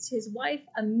released, his wife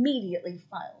immediately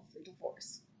filed for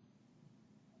divorce.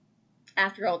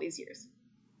 After all these years.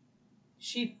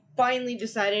 She finally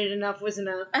decided enough was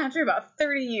enough. After about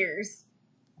 30 years.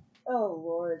 Oh,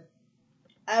 Lord.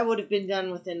 I would have been done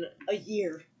within a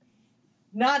year.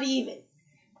 Not even.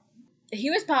 He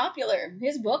was popular.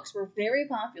 His books were very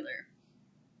popular.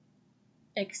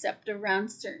 Except around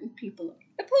certain people like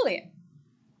Napoleon.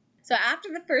 So after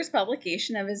the first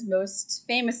publication of his most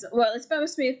famous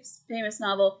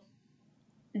novel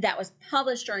that was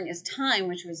published during his time,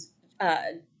 which was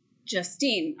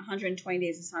Justine, 120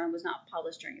 Days of Silence, was not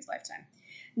published during his lifetime.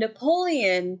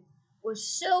 Napoleon was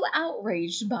so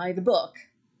outraged by the book,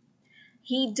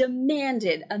 he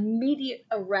demanded immediate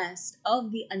arrest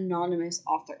of the anonymous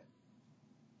author.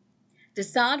 De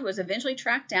Sade was eventually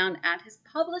tracked down at his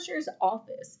publisher's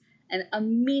office and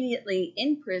immediately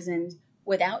imprisoned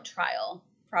without trial,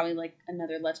 probably like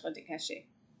another lettre de cachet.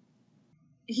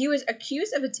 He was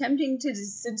accused of attempting to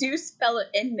seduce fellow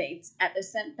inmates at the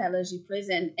Sainte-Pelagie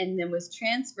prison and then was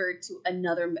transferred to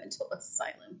another mental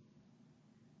asylum.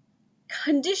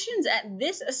 Conditions at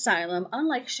this asylum,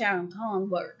 unlike Charenton,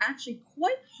 were actually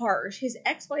quite harsh. His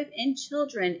ex-wife and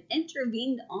children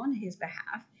intervened on his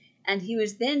behalf, and he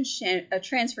was then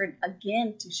transferred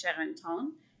again to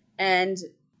Charenton in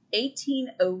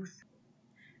 1803.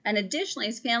 And additionally,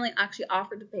 his family actually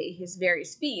offered to pay his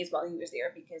various fees while he was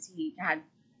there because he had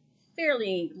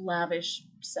fairly lavish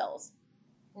cells.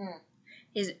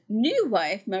 His new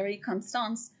wife, Marie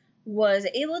Constance, was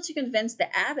able to convince the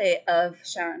Abbé of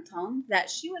Charenton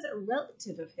that she was a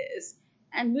relative of his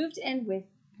and moved in with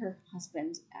her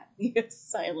husband at the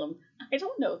asylum. I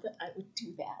don't know that I would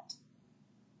do that.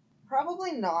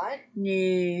 Probably not.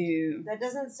 No. That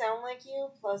doesn't sound like you,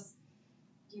 plus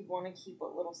you want to keep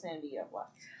what little sanity you have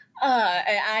left.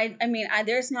 I mean,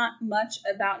 there's not much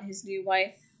about his new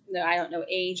wife. No, I don't know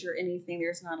age or anything.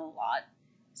 There's not a lot.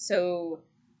 So,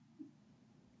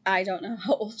 I don't know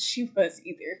how old she was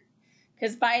either.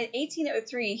 Because by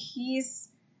 1803, he's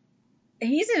in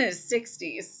his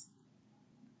 60s.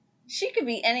 She could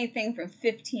be anything from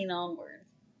 15 onward.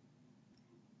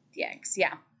 Yikes,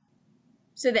 yeah.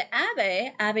 So the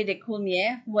Abbé de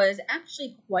Coulmiers, was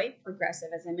actually quite progressive.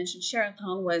 As I mentioned,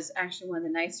 Charenton was actually one of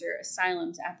the nicer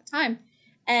asylums at the time.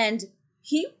 And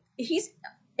he's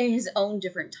in his own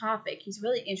different topic. He's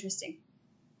really interesting.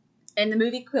 In the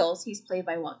movie Quills, he's played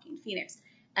by Joaquin Phoenix.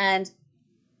 And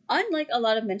unlike a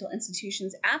lot of mental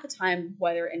institutions at the time,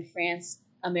 whether in France,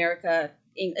 America,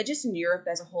 just in Europe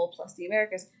as a whole, plus the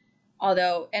Americas,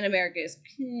 although in America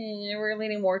we're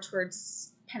leaning more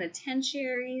towards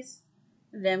penitentiaries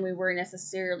than we were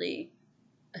necessarily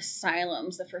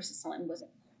asylums. The first asylum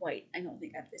wasn't quite, I don't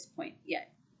think, at this point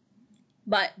yet.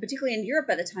 But particularly in Europe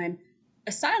at the time,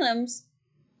 asylums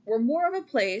were more of a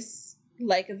place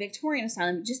like a Victorian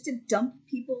asylum just to dump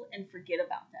people and forget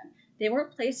about them. They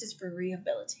weren't places for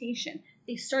rehabilitation.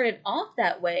 They started off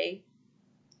that way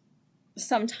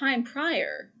some time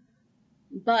prior,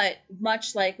 but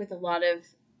much like with a lot of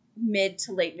mid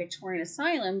to late Victorian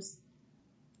asylums,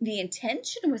 the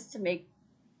intention was to make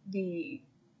the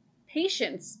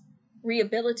patients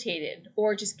rehabilitated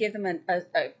or just give them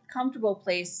a comfortable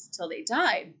place till they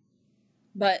died.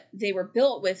 But they were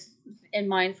built in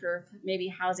mind for maybe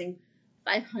housing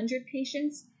 500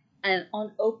 patients, and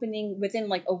on opening, within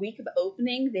like a week of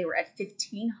opening, they were at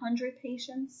 1,500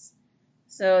 patients.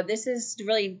 So this is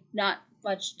really not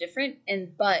much different.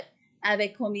 But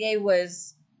Abbé Coulmiers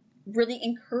was really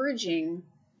encouraging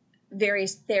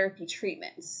various therapy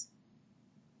treatments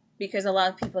because a lot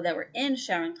of people that were in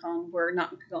Charenton were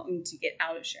not going to get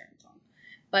out of Charenton.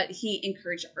 But he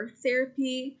encouraged art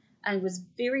therapy, and was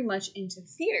very much into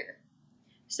theater.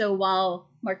 So while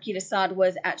Marquis de Sade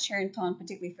was at Charenton,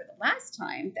 particularly for the last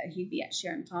time that he'd be at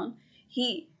Charenton,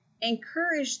 he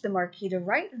encouraged the Marquis to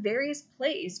write various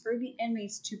plays for the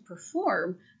inmates to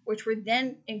perform, which were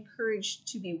then encouraged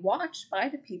to be watched by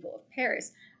the people of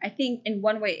Paris. I think in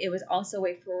one way it was also a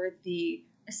way for the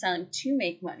asylum to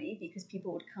make money, because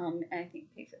people would come and I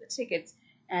think pay for the tickets,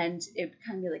 and it would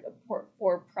kind of be like a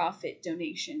for-profit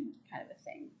donation kind of a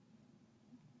thing.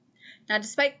 Now,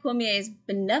 despite Cormier's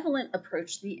benevolent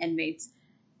approach to the inmates,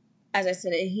 as I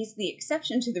said, he's the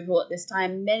exception to the rule at this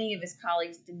time. Many of his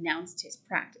colleagues denounced his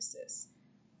practices.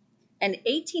 In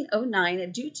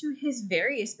 1809, due to his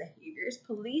various behaviors,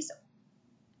 police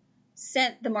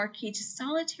sent the Marquis to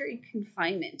solitary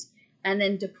confinement and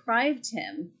then deprived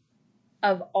him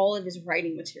of all of his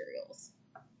writing materials.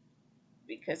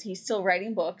 Because he's still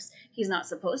writing books. He's not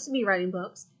supposed to be writing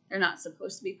books. They're not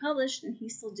supposed to be published, and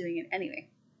he's still doing it anyway.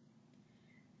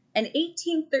 In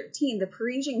 1813, the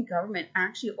Parisian government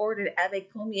actually ordered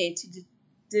Abbé Cormier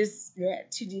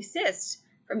to desist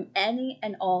from any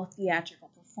and all theatrical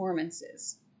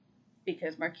performances,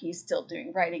 because Marquis is still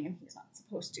doing writing and he's not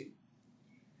supposed to.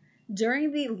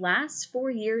 During the last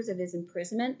 4 years of his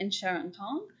imprisonment in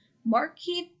Charenton,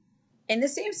 Marquis, in the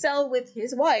same cell with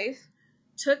his wife,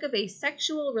 took up a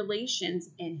sexual relations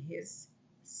in his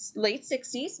late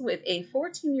 60s with a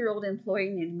 14-year-old employee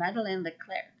named Madeleine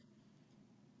Leclerc.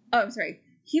 Oh, I'm sorry.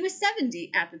 He was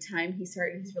 70 at the time he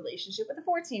started his relationship with a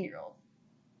 14-year-old.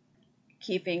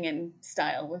 Keeping in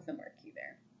style with the Marquis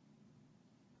there.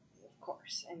 Of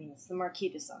course. I mean, it's the Marquis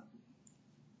de Sade.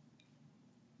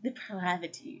 The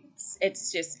pravitudes.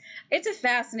 It's a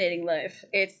fascinating life.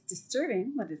 It's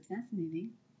disturbing, but it's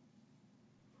fascinating.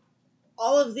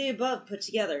 All of the above put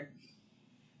together.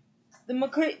 The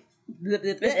Marquis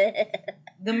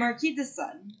de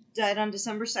Sade died on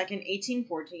December 2nd,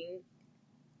 1814,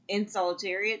 in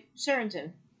solitary at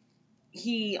Charenton.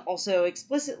 He also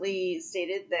explicitly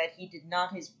stated that he did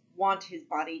not want his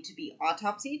body to be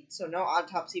autopsied, so no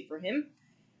autopsy for him,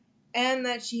 and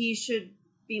that he should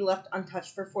be left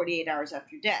untouched for 48 hours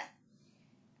after death.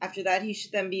 After that, he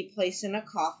should then be placed in a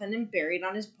coffin and buried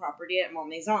on his property at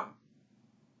Malmaison.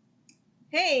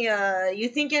 Hey, you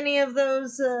think any of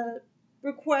those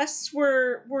requests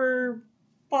were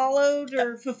followed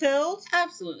or fulfilled?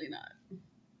 Absolutely not.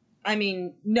 I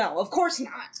mean, no, of course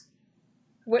not.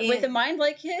 With a mind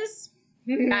like his,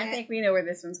 I think we know where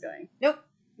this one's going. Nope.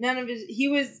 None of his... He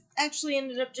was actually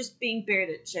ended up just being buried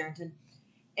at Charenton.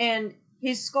 And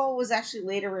his skull was actually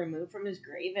later removed from his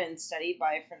grave and studied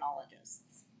by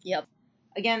phrenologists. Yep.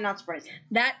 Again, not surprising.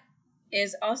 That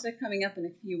is also coming up in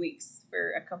a few weeks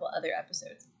for a couple other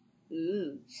episodes.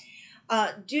 Ooh.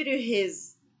 Due to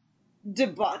his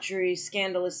debauchery,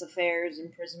 scandalous affairs,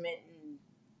 imprisonment, and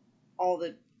all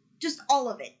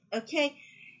of it, okay?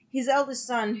 His eldest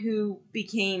son, who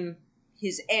became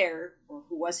his heir, or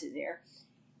who was his heir,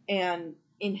 and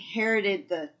inherited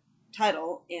the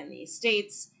title and the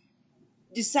estates,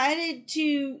 decided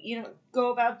to,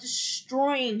 go about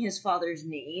destroying his father's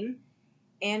name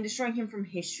and destroying him from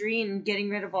history and getting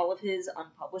rid of all of his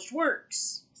unpublished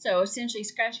works. So essentially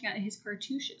scratching out his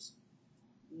cartouches.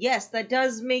 Yes, that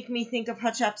does make me think of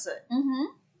Hatshepsut. Mm-hmm.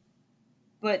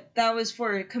 But that was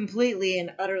for a completely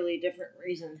and utterly different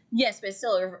reason. Yes, but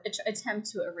still an attempt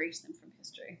to erase them from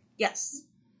history. Yes.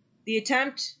 The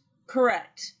attempt,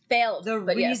 correct. Failed. The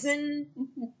reason,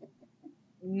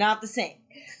 not the same.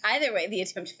 Either way, the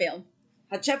attempt failed.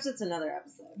 Hatshepsut's another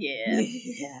episode. Yeah.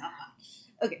 Yeah.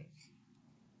 Okay.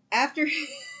 After his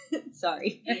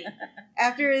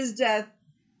death,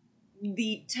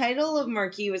 the title of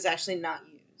Marquis was actually not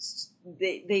used.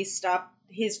 They stopped,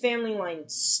 his family line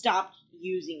stopped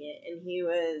using it, and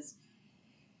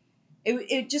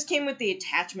it just came with the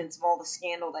attachments of all the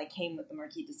scandal that came with the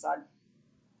Marquis de Sade.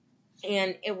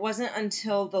 And it wasn't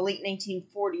until the late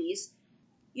 1940s,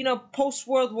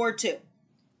 post-World War II.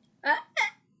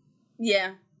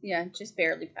 Yeah, just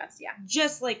barely past, yeah.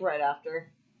 Just like right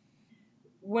after,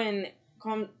 when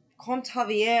Comte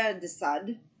Javier de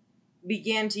Sade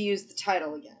began to use the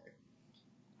title again.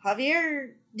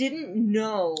 Javier didn't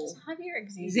know. Javier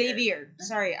Xavier.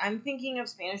 Sorry, I'm thinking of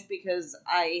Spanish because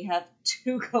I have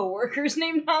 2 co-workers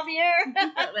named Javier.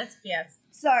 Yes.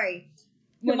 Sorry.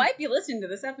 You might be listening to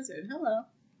this episode. Hello.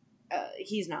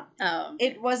 He's not. Oh.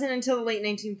 It wasn't until the late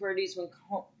 1940s when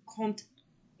Comte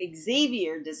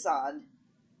Xavier de Sade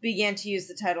began to use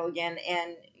the title again,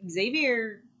 and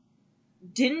Xavier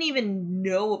didn't even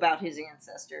know about his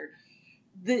ancestor.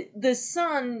 The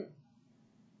son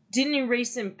didn't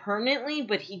erase him permanently,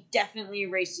 but he definitely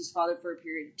erased his father for a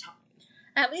period of time.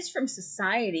 At least from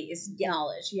society's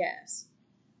knowledge, yes.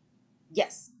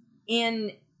 Yes.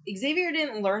 And Xavier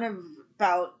didn't learn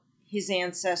about his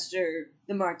ancestor,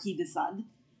 the Marquis de Sade,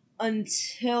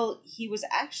 until he was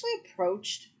actually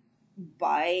approached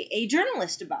by a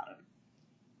journalist about him.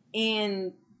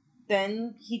 And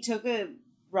then he took a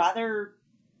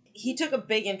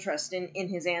big interest in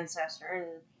his ancestor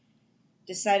and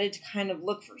decided to kind of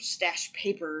look for stashed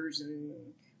papers and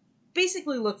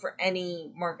basically look for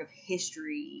any mark of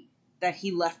history that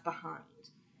he left behind,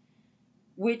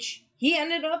 which he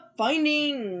ended up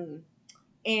finding.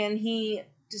 And he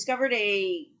discovered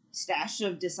a stash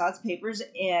of de Sade's papers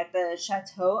at the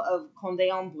Chateau of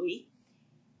Condé-en-Brie,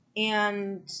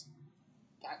 and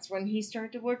that's when he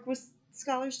started to work with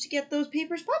scholars to get those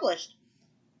papers published.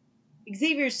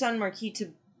 Xavier's son, Marquis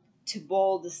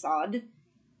Thibault de Sade,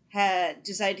 had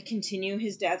decided to continue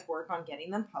his dad's work on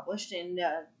getting them published, and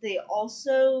they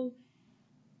also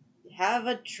have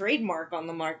a trademark on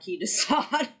the Marquis de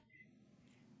Sade.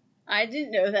 I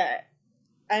didn't know that.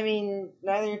 I mean,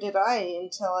 neither did I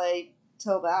until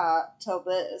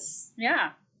this.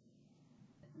 Yeah.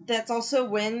 That's also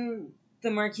when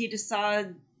the Marquis de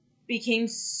Sade became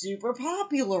super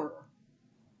popular.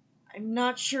 I'm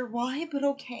not sure why, but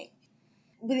okay.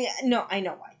 But yeah, no, I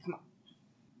know why. Come on.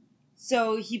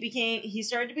 So he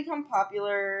started to become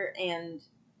popular, and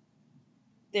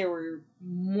there were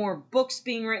more books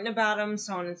being written about him,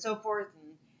 so on and so forth.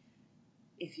 And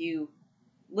if you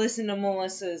listen to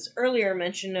Melissa's earlier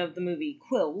mention of the movie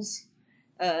Quills,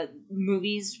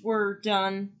 movies were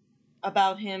done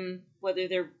about him. Whether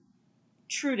they're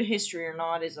true to history or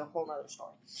not is a whole other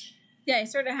story. Yeah, he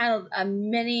sort of had a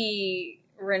mini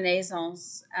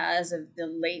renaissance as of the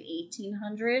late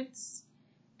 1800s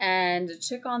and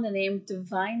took on the name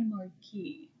Divine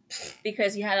Marquis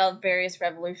because he had various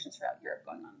revolutions throughout Europe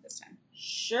going on at this time.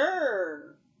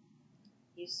 Sure.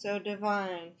 He's so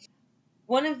divine.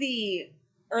 One of the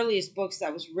earliest books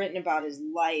that was written about his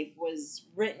life was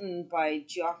written by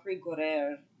Geoffrey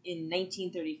Gorer in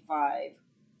 1935,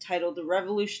 titled The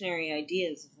Revolutionary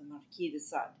Ideas of the Marquis de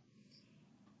Sade.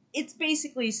 It's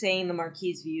basically saying the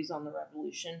Marquis' views on the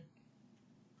revolution.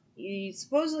 He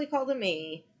supposedly called him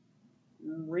a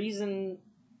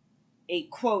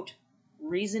quote,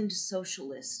 reasoned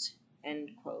socialist,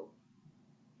 end quote.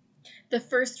 The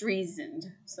first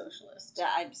reasoned socialist. Yeah,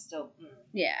 I'm still...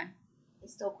 Yeah. I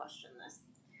still question this.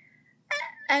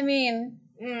 I mean,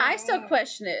 I still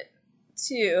question it,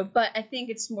 too, but I think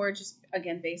it's more just,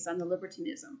 again, based on the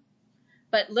libertinism.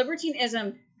 But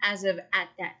libertinism as of at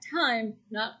that time,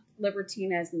 not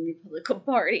libertine as in the political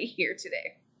party here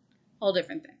today. Whole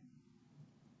different thing.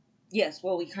 Yes,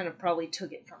 well, we kind of probably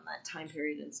took it from that time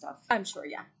period and stuff. I'm sure,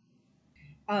 yeah.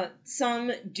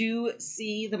 Some do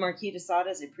see the Marquis de Sade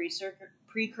as a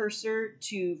precursor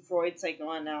to Freud's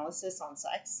psychoanalysis on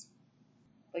sex.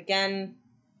 Again,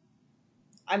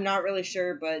 I'm not really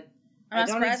sure, but I'm not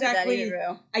surprised at that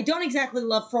either. I don't exactly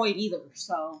love Freud either,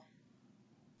 so...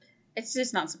 It's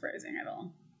just not surprising at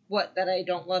all. What, that I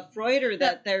don't love Freud, or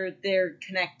that they're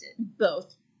connected?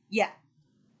 Both. Yeah.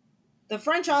 The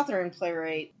French author and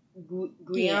playwright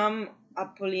Guillaume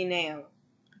Apollinaire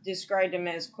described him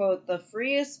as, quote, the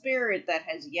freest spirit that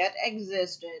has yet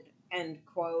existed, end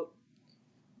quote.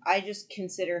 I just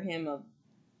consider him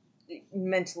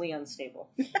mentally unstable.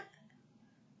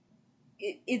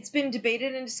 It's been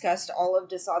debated and discussed, all of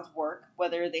de Sade's work,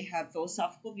 whether they have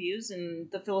philosophical views,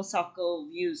 and the philosophical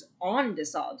views on de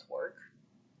Sade's work,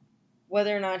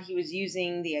 whether or not he was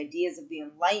using the ideas of the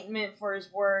Enlightenment for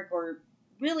his work, or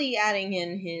really adding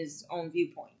in his own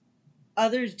viewpoint.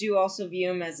 Others do also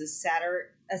view him as a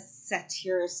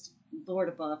satirist, Lord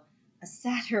above, a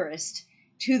satirist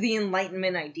to the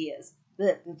Enlightenment ideas.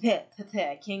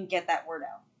 I can't get that word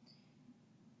out.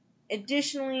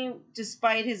 Additionally,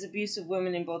 despite his abuse of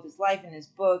women in both his life and his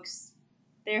books,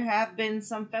 there have been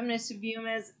some feminists who view him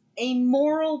as a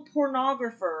moral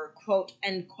pornographer, quote,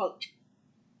 end quote.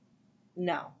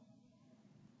 No.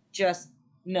 Just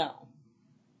no.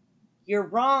 You're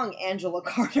wrong, Angela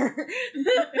Carter.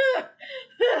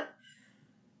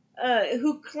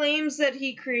 Who claims that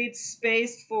he creates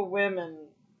space for women.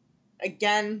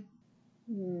 Again,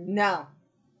 no.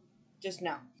 Just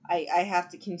no. I have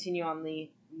to continue on the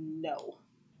no.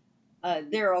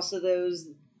 There are also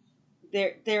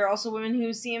there are also women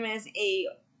who see him as a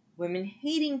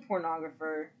women-hating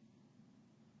pornographer,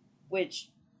 which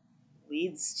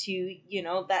leads to,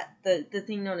 that the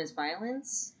thing known as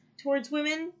violence towards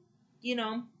women,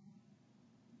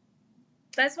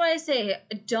 That's why I say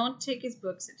don't take his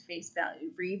books at face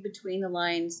value. Read between the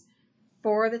lines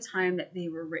for the time that they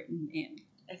were written in.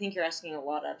 I think you're asking a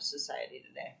lot out of society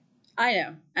today. I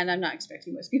know, and I'm not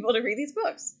expecting most people to read these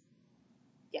books.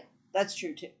 Yeah, that's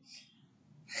true too.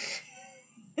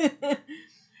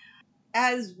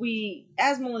 As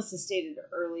Melissa stated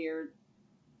earlier,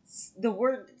 the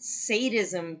word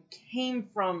sadism came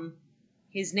from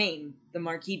his name, the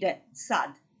Marquis de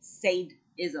Sade.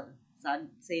 Sadism.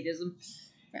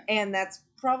 Yeah. And that's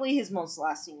probably his most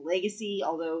lasting legacy,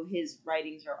 although his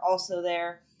writings are also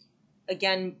there.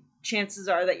 Again, chances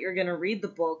are that you're going to read the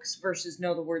books versus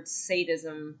know the word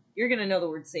sadism. You're going to know the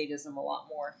word sadism a lot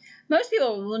more. Most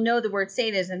people will know the word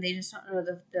sadism, they just don't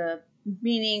know the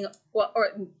meaning,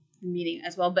 or meaning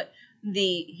as well, but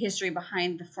the history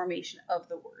behind the formation of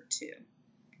the word too,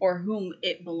 or whom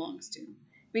it belongs to.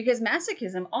 Because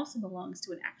masochism also belongs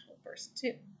to an actual person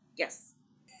too. Yes.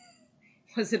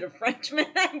 Was it a Frenchman?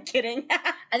 I'm kidding.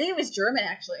 I think it was German,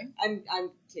 actually.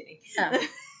 I'm kidding. Oh.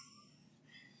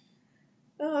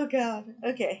 Oh, God.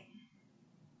 Okay.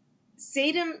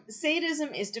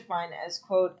 Sadism is defined as,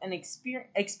 quote, an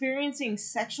experiencing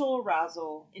sexual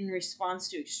arousal in response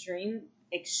to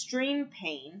extreme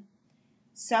pain,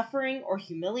 suffering, or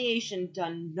humiliation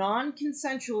done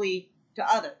non-consensually to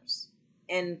others,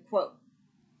 end quote.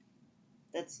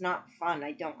 That's not fun.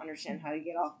 I don't understand how you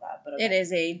get off that, but okay. It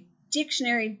is a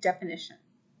dictionary definition.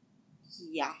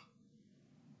 Yeah.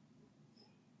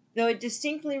 Though it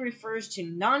distinctly refers to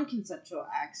non-consensual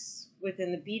acts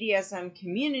within the BDSM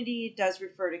community, it does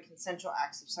refer to consensual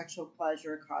acts of sexual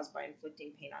pleasure caused by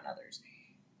inflicting pain on others.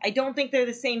 I don't think they're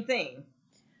the same thing.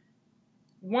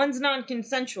 One's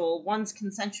non-consensual, one's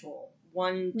consensual.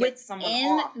 One gets someone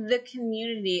off. Within the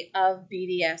community of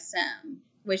BDSM,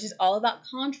 which is all about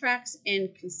contracts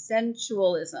and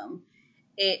consensualism,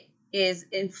 it is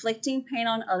inflicting pain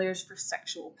on others for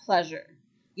sexual pleasure.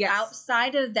 Yes.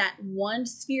 Outside of that one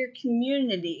sphere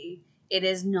community, it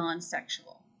is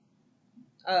non-sexual.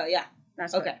 Yeah.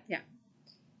 That's okay. What, yeah.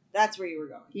 That's where you were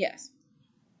going. Yes.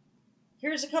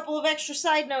 Here's a couple of extra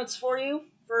side notes for you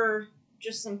for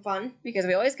just some fun. Because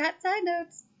we always got side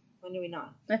notes. When do we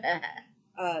not?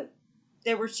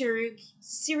 There were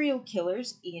serial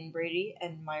killers, Ian Brady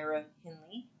and Myra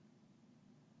Hindley,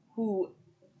 who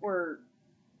were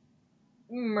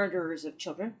murderers of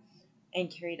children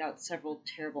and carried out several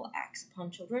terrible acts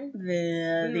upon children.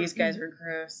 These guys were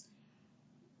gross.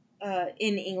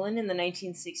 In England in the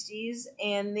 1960s,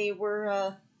 and they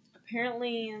were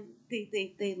apparently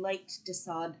they liked de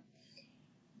Sade,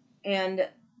 and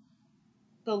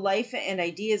the life and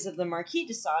ideas of the Marquis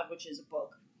de Sade, which is a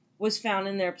book, was found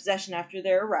in their possession after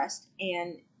their arrest,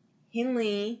 and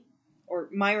Hindley, or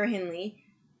Myra Hindley,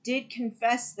 did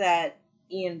confess that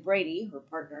Ian Brady, her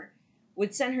partner,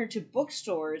 would send her to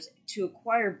bookstores to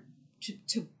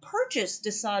purchase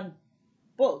de Sade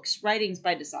books, writings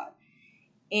by de Sade.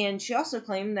 And she also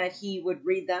claimed that he would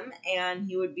read them and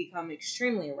he would become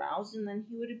extremely aroused and then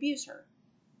he would abuse her.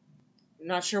 I'm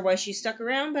not sure why she stuck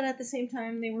around, but at the same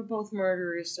time, they were both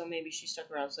murderers, so maybe she stuck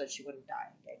around so that she wouldn't die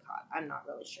and get caught. I'm not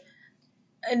really sure.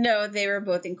 No, they were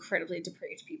both incredibly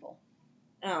depraved people.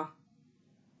 Oh.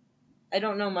 I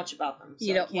don't know much about them. So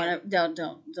you don't want to. Don't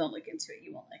look into it.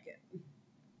 You won't like it.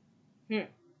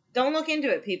 Don't look into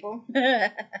it, people.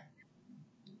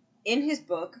 In his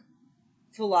book,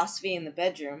 Philosophy in the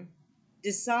Bedroom,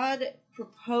 de Sade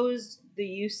proposed the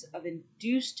use of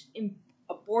induced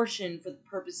abortion for the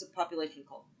purpose of population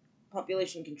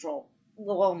control.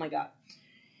 Oh my god.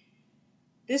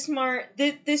 This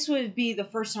would be the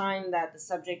first time that the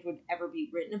subject would ever be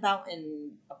written about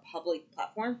in a public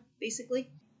platform, basically.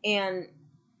 And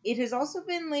it has also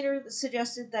been later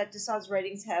suggested that de Sade's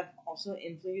writings have also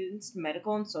influenced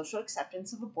medical and social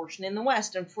acceptance of abortion in the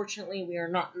West. Unfortunately, we are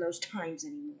not in those times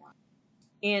anymore.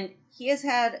 And he has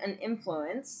had an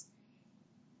influence,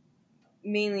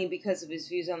 mainly because of his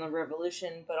views on the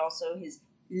revolution, but also his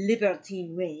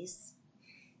libertine ways.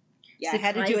 Yeah, I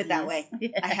had to do it that way.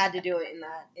 Yeah. I had to do it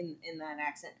in that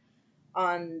accent.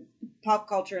 On pop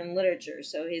culture and literature.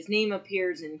 So his name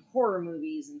appears in horror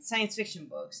movies and science fiction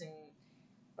books. And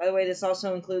by the way, this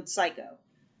also includes Psycho.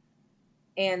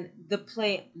 And the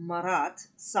play Marat,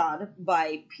 Sade,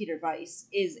 by Peter Weiss,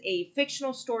 is a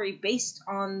fictional story based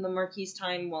on the Marquis's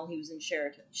time while he was in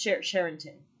Charenton.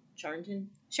 Yes.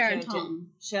 Charenton,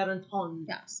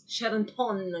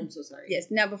 I'm so sorry.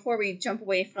 Yes. Now, before we jump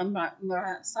away from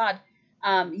Marat Sade,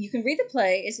 you can read the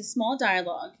play. It's a small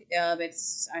dialogue.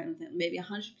 It's, I don't know, maybe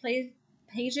 100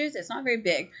 pages. It's not very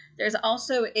big. There's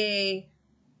also a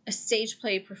stage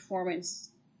play performance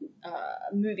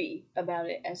movie about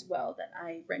it as well that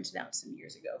I rented out some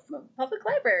years ago from a public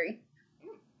library.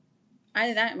 I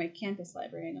did that at my campus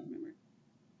library. I don't remember.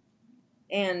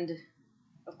 And,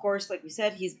 of course, like we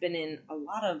said, he's been in a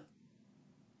lot of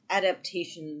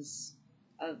adaptations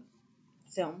of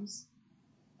films.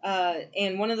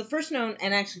 And one of the first known,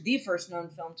 and actually the first known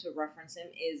film to reference him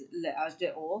is L'Âge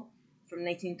d'Or from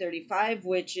 1935,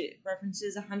 which it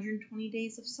references 120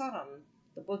 Days of Sodom,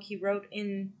 the book he wrote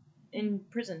in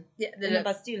prison, in the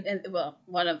Bastille. Well,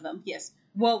 one of them, yes.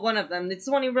 Well, one of them. It's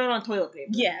the one he wrote on toilet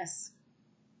paper. Yes.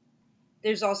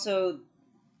 There's also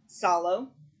Salo.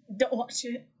 Don't watch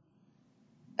it.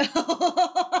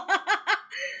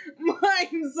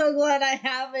 I'm so glad I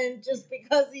haven't, just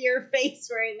because of your face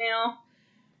right now.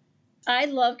 I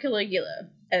love Caligula,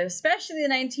 especially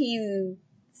the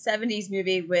 1970s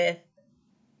movie with,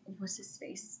 what's his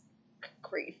face?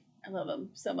 Grief. I love him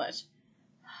so much.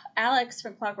 Alex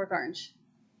from Clockwork Orange.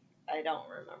 I don't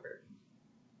remember.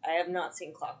 I have not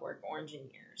seen Clockwork Orange in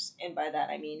years, and by that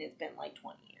I mean it's been like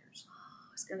 20 years.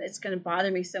 It's gonna bother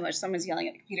me so much. Someone's yelling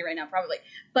at the computer right now, probably.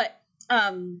 But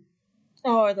the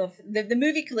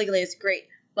movie Caligula is great,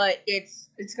 but it's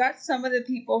got some of the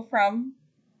people from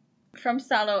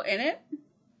Salo in it.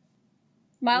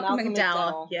 Malcolm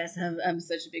McDowell. Yes, I'm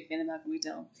such a big fan of Malcolm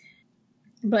McDowell.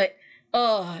 But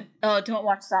don't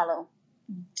watch Salo.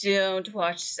 Don't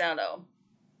watch Salo.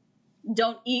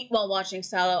 Don't eat while watching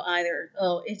Salo either.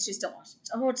 Oh, it's just don't watch it.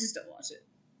 Oh, just don't watch it.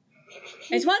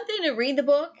 It's one thing to read the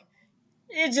book.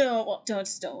 Don't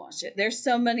watch it. There's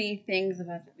so many things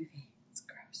about the movie. It's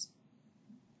gross.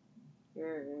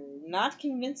 You're not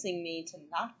convincing me to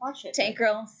not watch it. Tank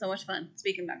Girl, so much fun.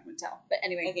 Speaking of Malcolm McDowell. But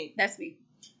anyway, okay. That's me.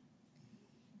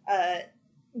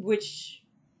 Which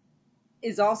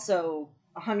is also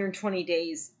 120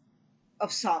 Days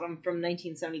of Sodom from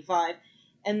 1975.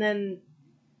 And then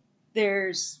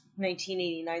there's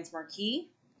 1989's Marquis,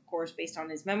 of course, based on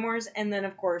his memoirs. And then,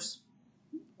 of course,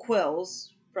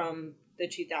 Quills from the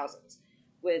 2000s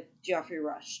with Geoffrey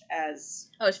Rush as...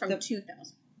 Oh, it's from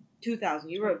 2000. 2000.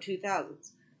 You wrote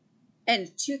 2000s. And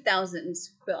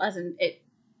 2000s, Quill, as in it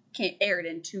aired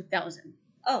in 2000.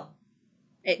 Oh.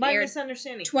 My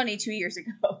misunderstanding. 22 years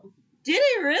ago. Did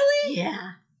it really?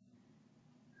 Yeah.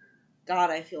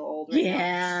 God, I feel old right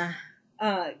now.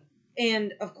 Yeah.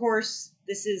 And, of course,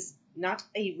 this is not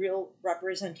a real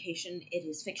representation. It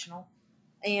is fictional.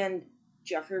 And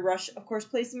Geoffrey Rush, of course,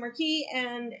 plays the Marquis,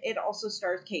 and it also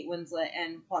stars Kate Winslet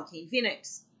and Joaquin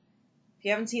Phoenix. If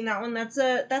you haven't seen that one, that's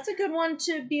a good one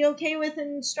to be okay with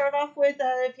and start off with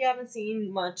if you haven't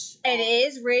seen much. It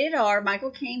is rated R.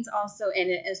 Michael Caine's also in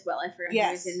it as well. I forgot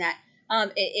who was in that.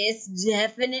 It is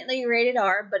definitely rated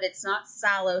R, but it's not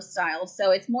Salo style, so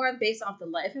it's more based off the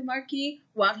life of Marquis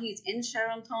while he's in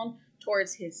Charenton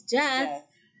towards his death,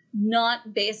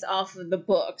 not based off of the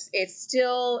books. It's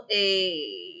still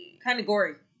a... kind of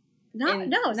gory.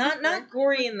 It's not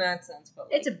gory in that sense, but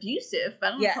it's abusive.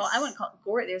 But I wouldn't call it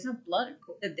gory. There's no blood.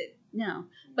 No,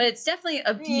 but it's definitely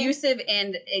abusive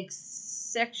and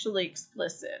sexually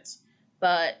explicit.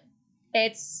 But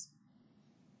it's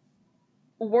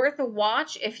worth a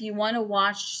watch if you want to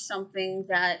watch something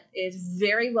that is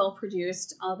very well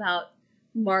produced about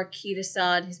Marquis de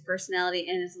Sade, his personality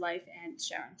and his life, and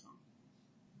Charenton.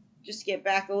 Just to get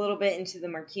back a little bit into the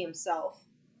Marquis himself.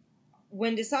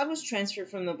 When de Sade was transferred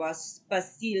from the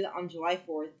Bastille on July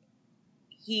 4th,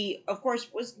 he, of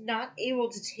course, was not able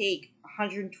to take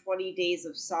 120 Days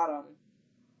of Sodom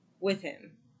with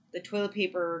him. The toilet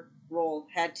paper roll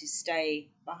had to stay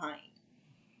behind.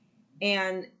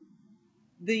 And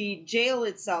the jail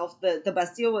itself, the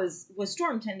Bastille was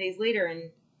stormed 10 days later, and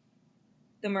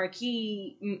the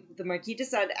Marquis de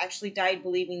Sade actually died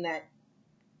believing that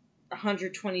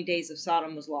 120 Days of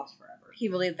Sodom was lost forever. He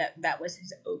believed that was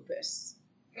his opus.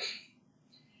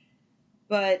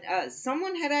 But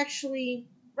someone had actually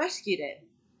rescued it,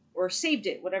 or saved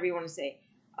it, whatever you want to say.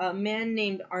 A man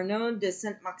named Arnaud de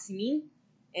Saint-Maximin,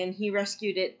 and he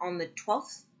rescued it on the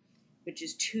 12th, which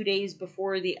is 2 days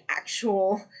before the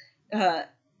actual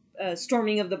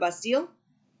storming of the Bastille.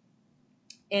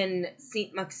 And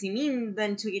Saint-Maximin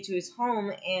then took it to his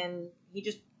home, and he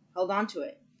just held on to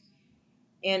it.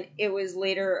 And it was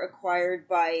later acquired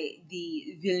by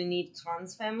the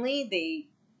Villeneuve-Trans family. They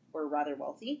were rather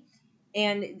wealthy.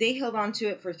 And they held on to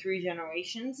it for 3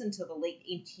 generations until the late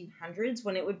 1800s,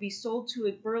 when it would be sold to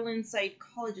a Berlin-site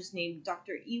collegeist named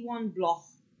Dr. Iwan Bloch.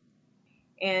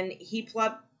 And he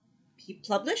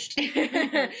published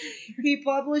he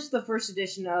published the first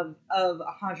edition of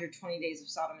 120 Days of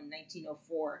Sodom in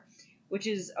 1904, which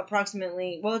is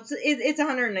approximately, it's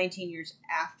 119 years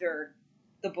after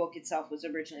the book itself was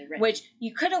originally written. Which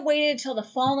you could have waited until the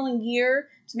following year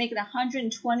to make it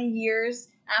 120 years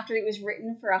after it was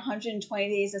written for 120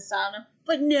 Days of Sodom,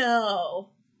 but no.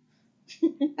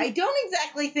 I don't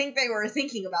exactly think they were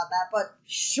thinking about that, but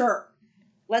sure.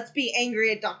 Let's be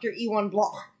angry at Dr. Iwan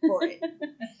Bloch for it.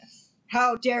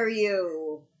 How dare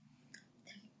you?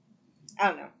 I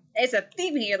don't know. It's a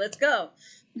theme here. Let's go.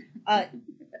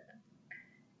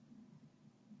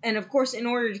 And of course, in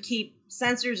order to keep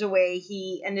censors away,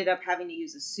 he ended up having to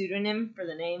use a pseudonym for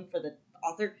the name for the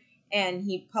author, and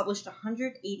he published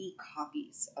 180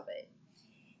 copies of it.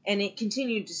 And it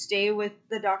continued to stay with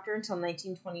the Doctor until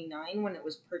 1929, when it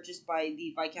was purchased by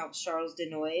the Viscount Charles de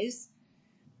Noailles,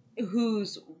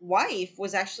 whose wife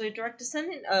was actually a direct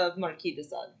descendant of Marquis de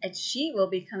Sade. And she will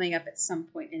be coming up at some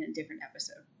point in a different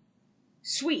episode.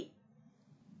 Sweet.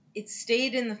 It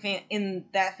stayed in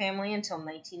that family until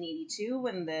 1982,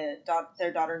 when their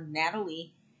daughter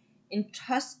Natalie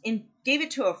gave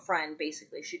it to a friend.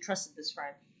 Basically, she trusted this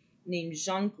friend named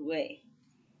Jean Gouet.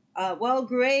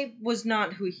 Gouet was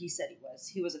not who he said he was.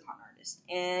 He was a con artist,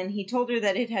 and he told her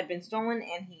that it had been stolen,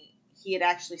 and he had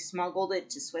actually smuggled it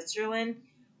to Switzerland,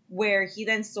 where he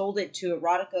then sold it to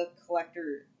erotica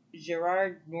collector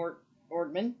Gerard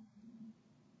Nordman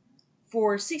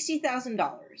for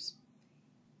 $60,000.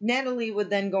 Natalie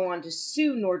would then go on to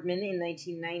sue Nordman in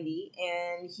 1990,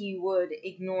 and he would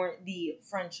ignore the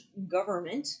French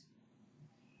government.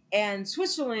 And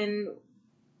Switzerland,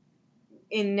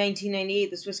 in 1998,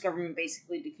 the Swiss government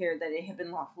basically declared that it had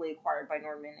been lawfully acquired by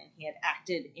Nordman, and he had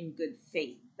acted in good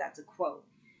faith. That's a quote.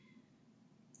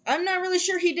 I'm not really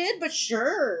sure he did, but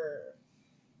sure.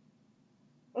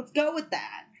 Let's go with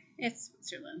that. It's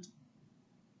Switzerland.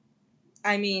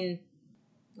 I mean,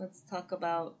 let's talk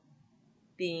about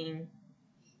being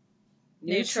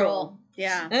neutral.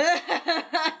 Yeah.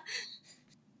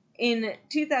 In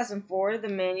 2004, the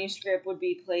manuscript would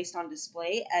be placed on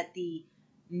display at the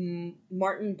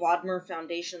Martin Bodmer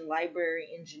Foundation Library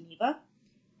in Geneva.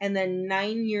 And then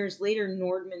 9 years later,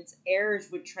 Nordman's heirs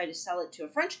would try to sell it to a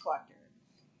French collector.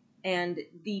 And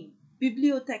the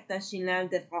Bibliothèque Nationale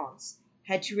de France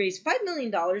had to raise $5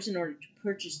 million in order to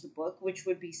purchase the book, which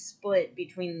would be split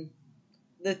between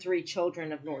the three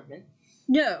children of Nordman.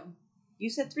 No. You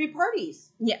said three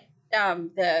parties. Yeah.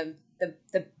 The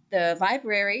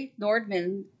library,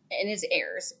 Nordman and his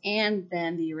heirs, and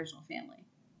then the original family.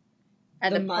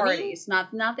 And the parties.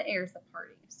 Not the heirs, the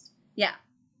parties. Yeah.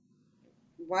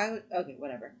 Okay,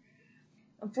 whatever.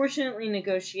 Unfortunately,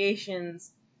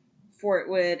 negotiations for it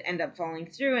would end up falling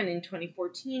through, and in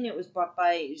 2014 it was bought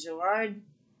by Gerard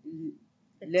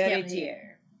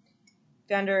L'Héritier,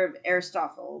 founder of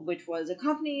Aristotle, which was a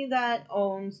company that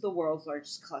owns the world's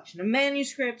largest collection of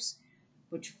manuscripts,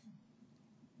 which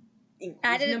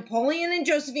includes Napoleon and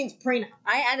Josephine's prenup.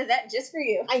 I added that just for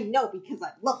you. I know, because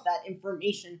I love that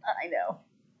information. I know.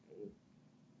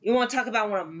 You want to talk about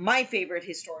one of my favorite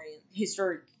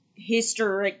historic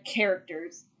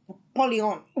characters,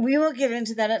 Napoleon. We will get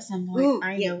into that at some point. Ooh,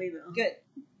 I know we will. Good.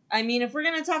 I mean, if we're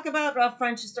going to talk about a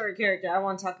French historic character, I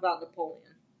want to talk about Napoleon.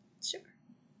 Sure.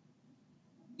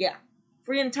 Yeah. If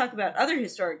we're going to talk about other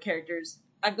historic characters,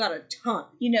 I've got a ton.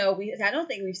 You know, I don't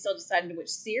think we've still decided which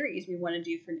series we want to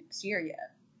do for next year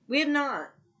yet. We have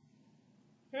not.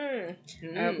 Kind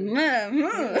of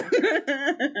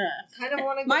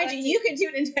want to go Mind you, you could do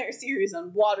an entire series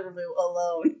on Waterloo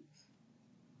alone.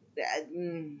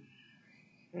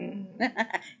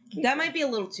 That might be a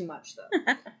little too much, though.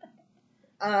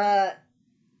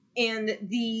 And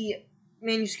the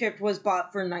manuscript was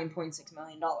bought for $9.6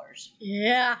 million.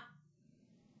 Yeah.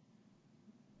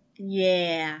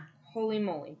 Yeah. Holy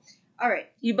moly. All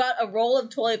right. You bought a roll of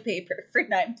toilet paper for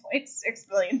 $9.6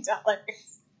 million.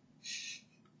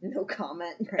 No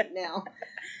comment right now.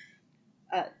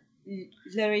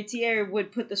 L'Héritier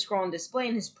would put the scroll on display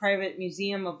in his private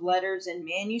museum of letters and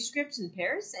manuscripts in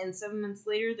Paris, and 7 months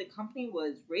later the company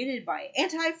was raided by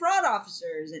anti-fraud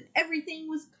officers, and everything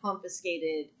was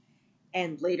confiscated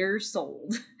and later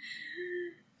sold.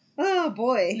 Oh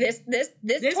boy. This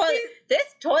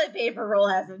toilet paper roll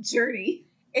has a journey.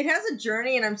 It has a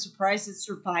journey, and I'm surprised it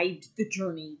survived the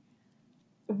journey.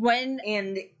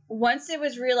 Once it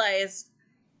was realized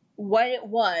what it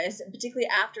was, particularly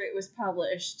after it was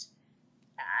published,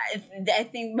 I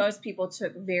think most people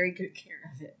took very good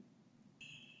care of it.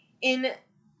 In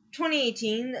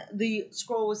 2018, the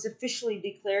scroll was officially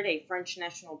declared a French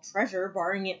national treasure,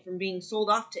 barring it from being sold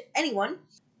off to anyone.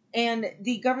 And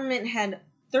the government had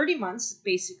 30 months,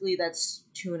 basically that's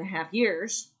 2.5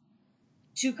 years,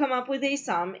 to come up with a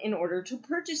sum in order to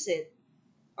purchase it.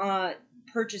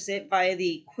 Purchase it via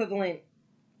the equivalent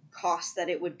cost that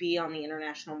it would be on the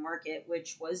international market,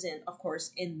 which was of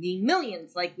course, in the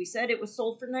millions. Like we said, it was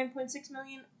sold for $9.6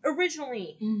 million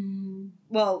originally. Mm-hmm.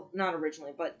 Well, not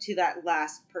originally, but to that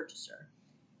last purchaser.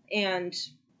 And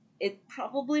it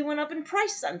probably went up in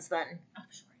price since then. I'm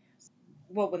sure, yes.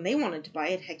 Well, when they wanted to buy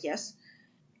it, heck yes.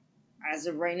 As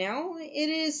of right now, it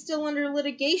is still under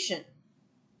litigation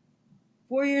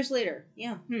 4 years later.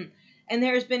 Yeah. And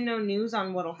there's been no news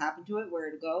on what'll happen to it, where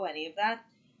it'll go, any of that.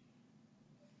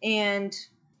 And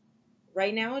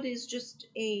right now it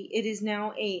is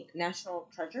now a national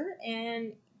treasure,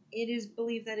 and it is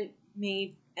believed that it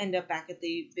may end up back at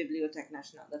the Bibliothèque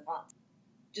Nationale de France.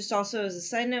 Just also as a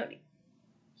side note,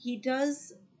 he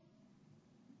does...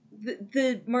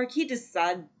 The Marquis de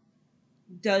Sade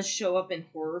does show up in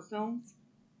horror films.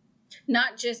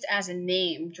 Not just as a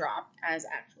name drop, as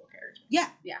actual characters. Yeah.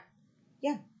 Yeah.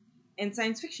 Yeah. And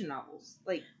science fiction novels.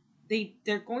 Like,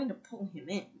 they're going to pull him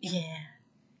in. Yeah.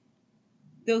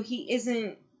 Though he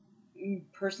isn't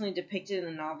personally depicted in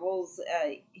the novels,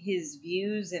 his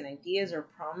views and ideas are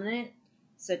prominent,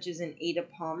 such as in Ada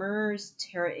Palmer's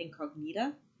Terra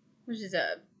Incognita. Which is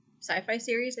a sci-fi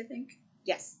series, I think.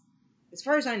 Yes. As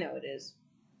far as I know, it is.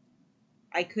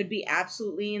 I could be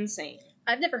absolutely insane.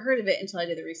 I've never heard of it until I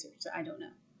did the research, so I don't know.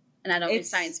 And I don't do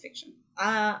science fiction.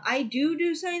 I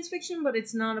do science fiction, but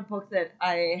it's not a book that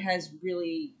has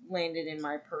really landed in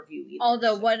my purview either.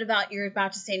 Although, what about you're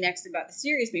about to say next about the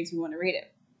series makes me want to read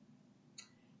it.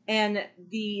 And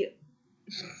the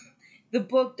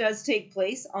book does take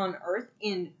place on Earth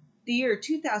in the year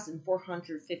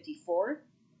 2454.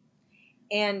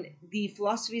 And the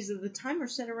philosophies of the time are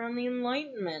set around the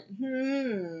Enlightenment.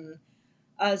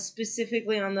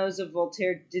 Specifically on those of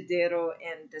Voltaire, Diderot,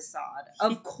 and de Sade.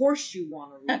 Of course you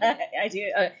want to read it. I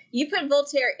do. You put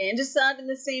Voltaire and de Sade in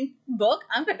the same book,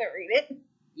 I'm going to read it.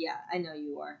 Yeah, I know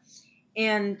you are.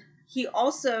 And he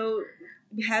also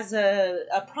has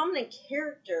a prominent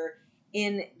character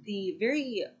in the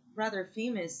very rather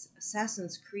famous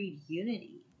Assassin's Creed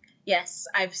Unity. Yes,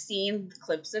 I've seen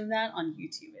clips of that on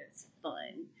YouTube. It's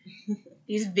fun.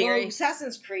 He's Well,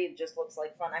 Assassin's Creed just looks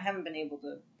like fun. I haven't been able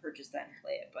to purchase that and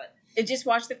play it, but... I just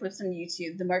watched the clips on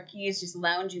YouTube. The Marquis is just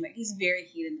lounging. Like, he's very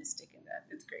hedonistic in that.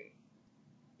 It's great.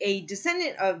 A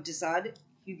descendant of de Sade,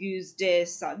 Hugues de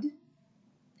Sade.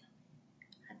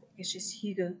 I think it's just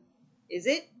Hugo. Is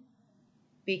it?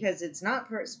 Because it's not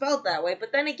spelled that way,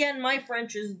 but then again, my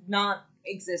French is not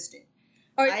existent.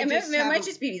 Or it might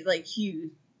just be like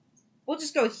Hugh. We'll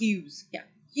just go Hugues. Yeah.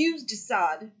 Hugues de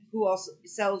Sade, who also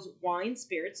sells wine,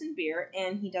 spirits, and beer,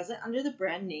 and he does it under the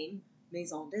brand name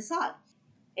Maison de Sade.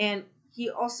 And he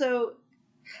also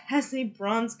has a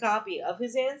bronze copy of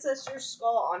his ancestor's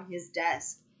skull on his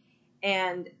desk.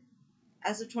 And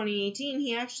as of 2018,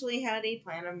 he actually had a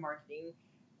plan of marketing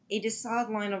a de Sade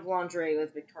line of lingerie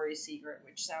with Victoria's Secret,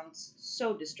 which sounds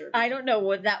so disturbing. I don't know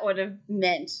what that would have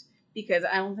meant, because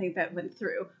I don't think that went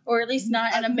through. Or at least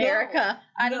not in America.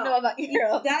 No, I don't know about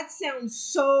Europe. That sounds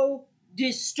so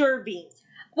disturbing.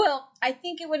 Well, I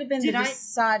think it would have been the de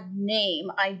Sade name.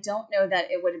 I don't know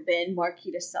that it would have been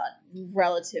Marquis de Sade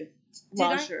relative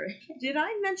lingerie. Did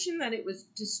I mention that it was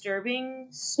disturbing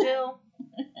still?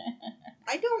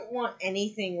 I don't want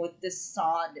anything with de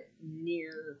Sade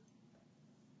near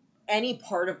any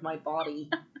part of my body.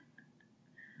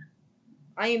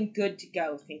 I am good to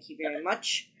go, thank you very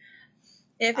much.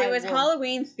 If it was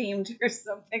Halloween themed or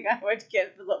something, I would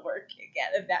get a little more kick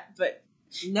out of that, but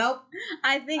nope.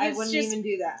 I wouldn't even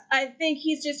do that. I think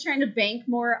he's just trying to bank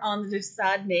more on the de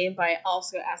Sade name by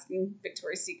also asking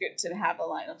Victoria's Secret to have a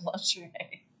line of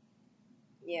lingerie.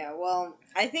 Yeah, well,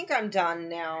 I think I'm done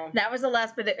now. That was the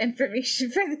last bit of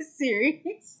information for this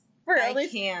series.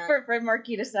 For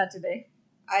Marquis de Sade today.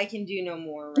 I can do no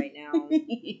more right now.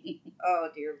 Oh,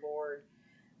 dear Lord.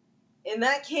 In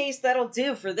that case, that'll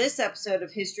do for this episode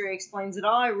of History Explains It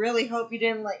All. I really hope you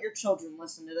didn't let your children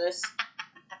listen to this.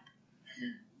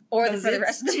 Or for the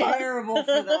rest of the month. It's terrible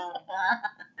for them.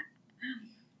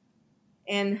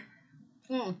 And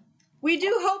we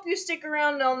do hope you stick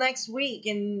around till next week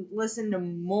and listen to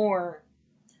more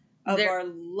of our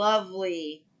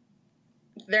lovely...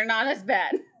 They're not as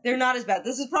bad. They're not as bad.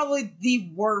 This is probably the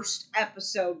worst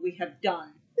episode we have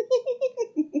done.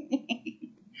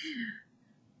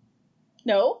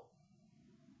 No?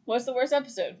 What's the worst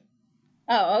episode?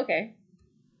 Oh, okay.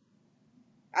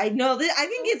 I know this. I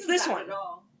think it's this one. I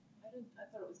thought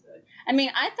it was good. I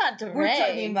mean, I thought DeRay... We're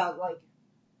talking about,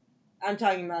 I'm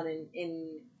talking about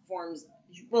in forms...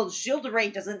 Well, Gilles de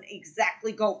Rais doesn't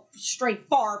exactly go straight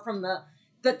far from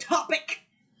the topic.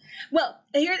 Well,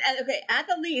 here, okay, at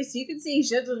the least, you can see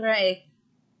Gilles de Rais,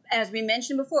 as we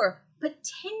mentioned before,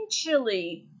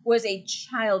 potentially was a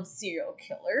child serial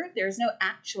killer. There's no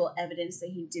actual evidence that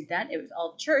he did that. It was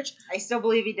all the church. I still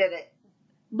believe he did it.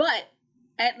 But,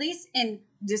 at least in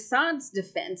de Sade's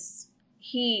defense,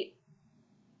 he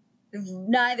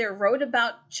neither wrote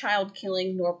about child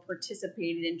killing nor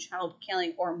participated in child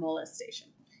killing or molestation.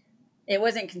 It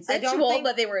wasn't consensual,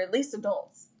 but they were at least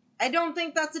adults. I don't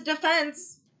think that's a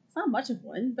defense. It's not much of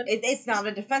one, but It's not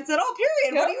a defense at all,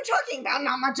 period. What are you talking about?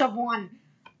 Not much of one.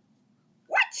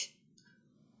 What?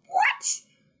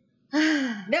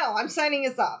 No, I'm signing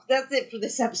us off. That's it for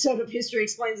this episode of History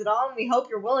Explains It All, and we hope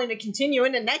you're willing to continue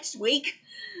into next week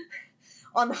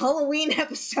on the Halloween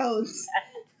episodes.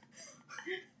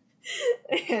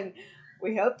 And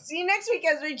we hope to see you next week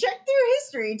as we check through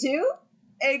history to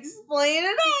explain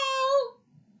it all.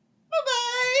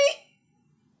 Bye-bye.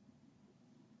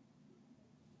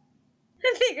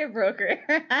 I think I broke her.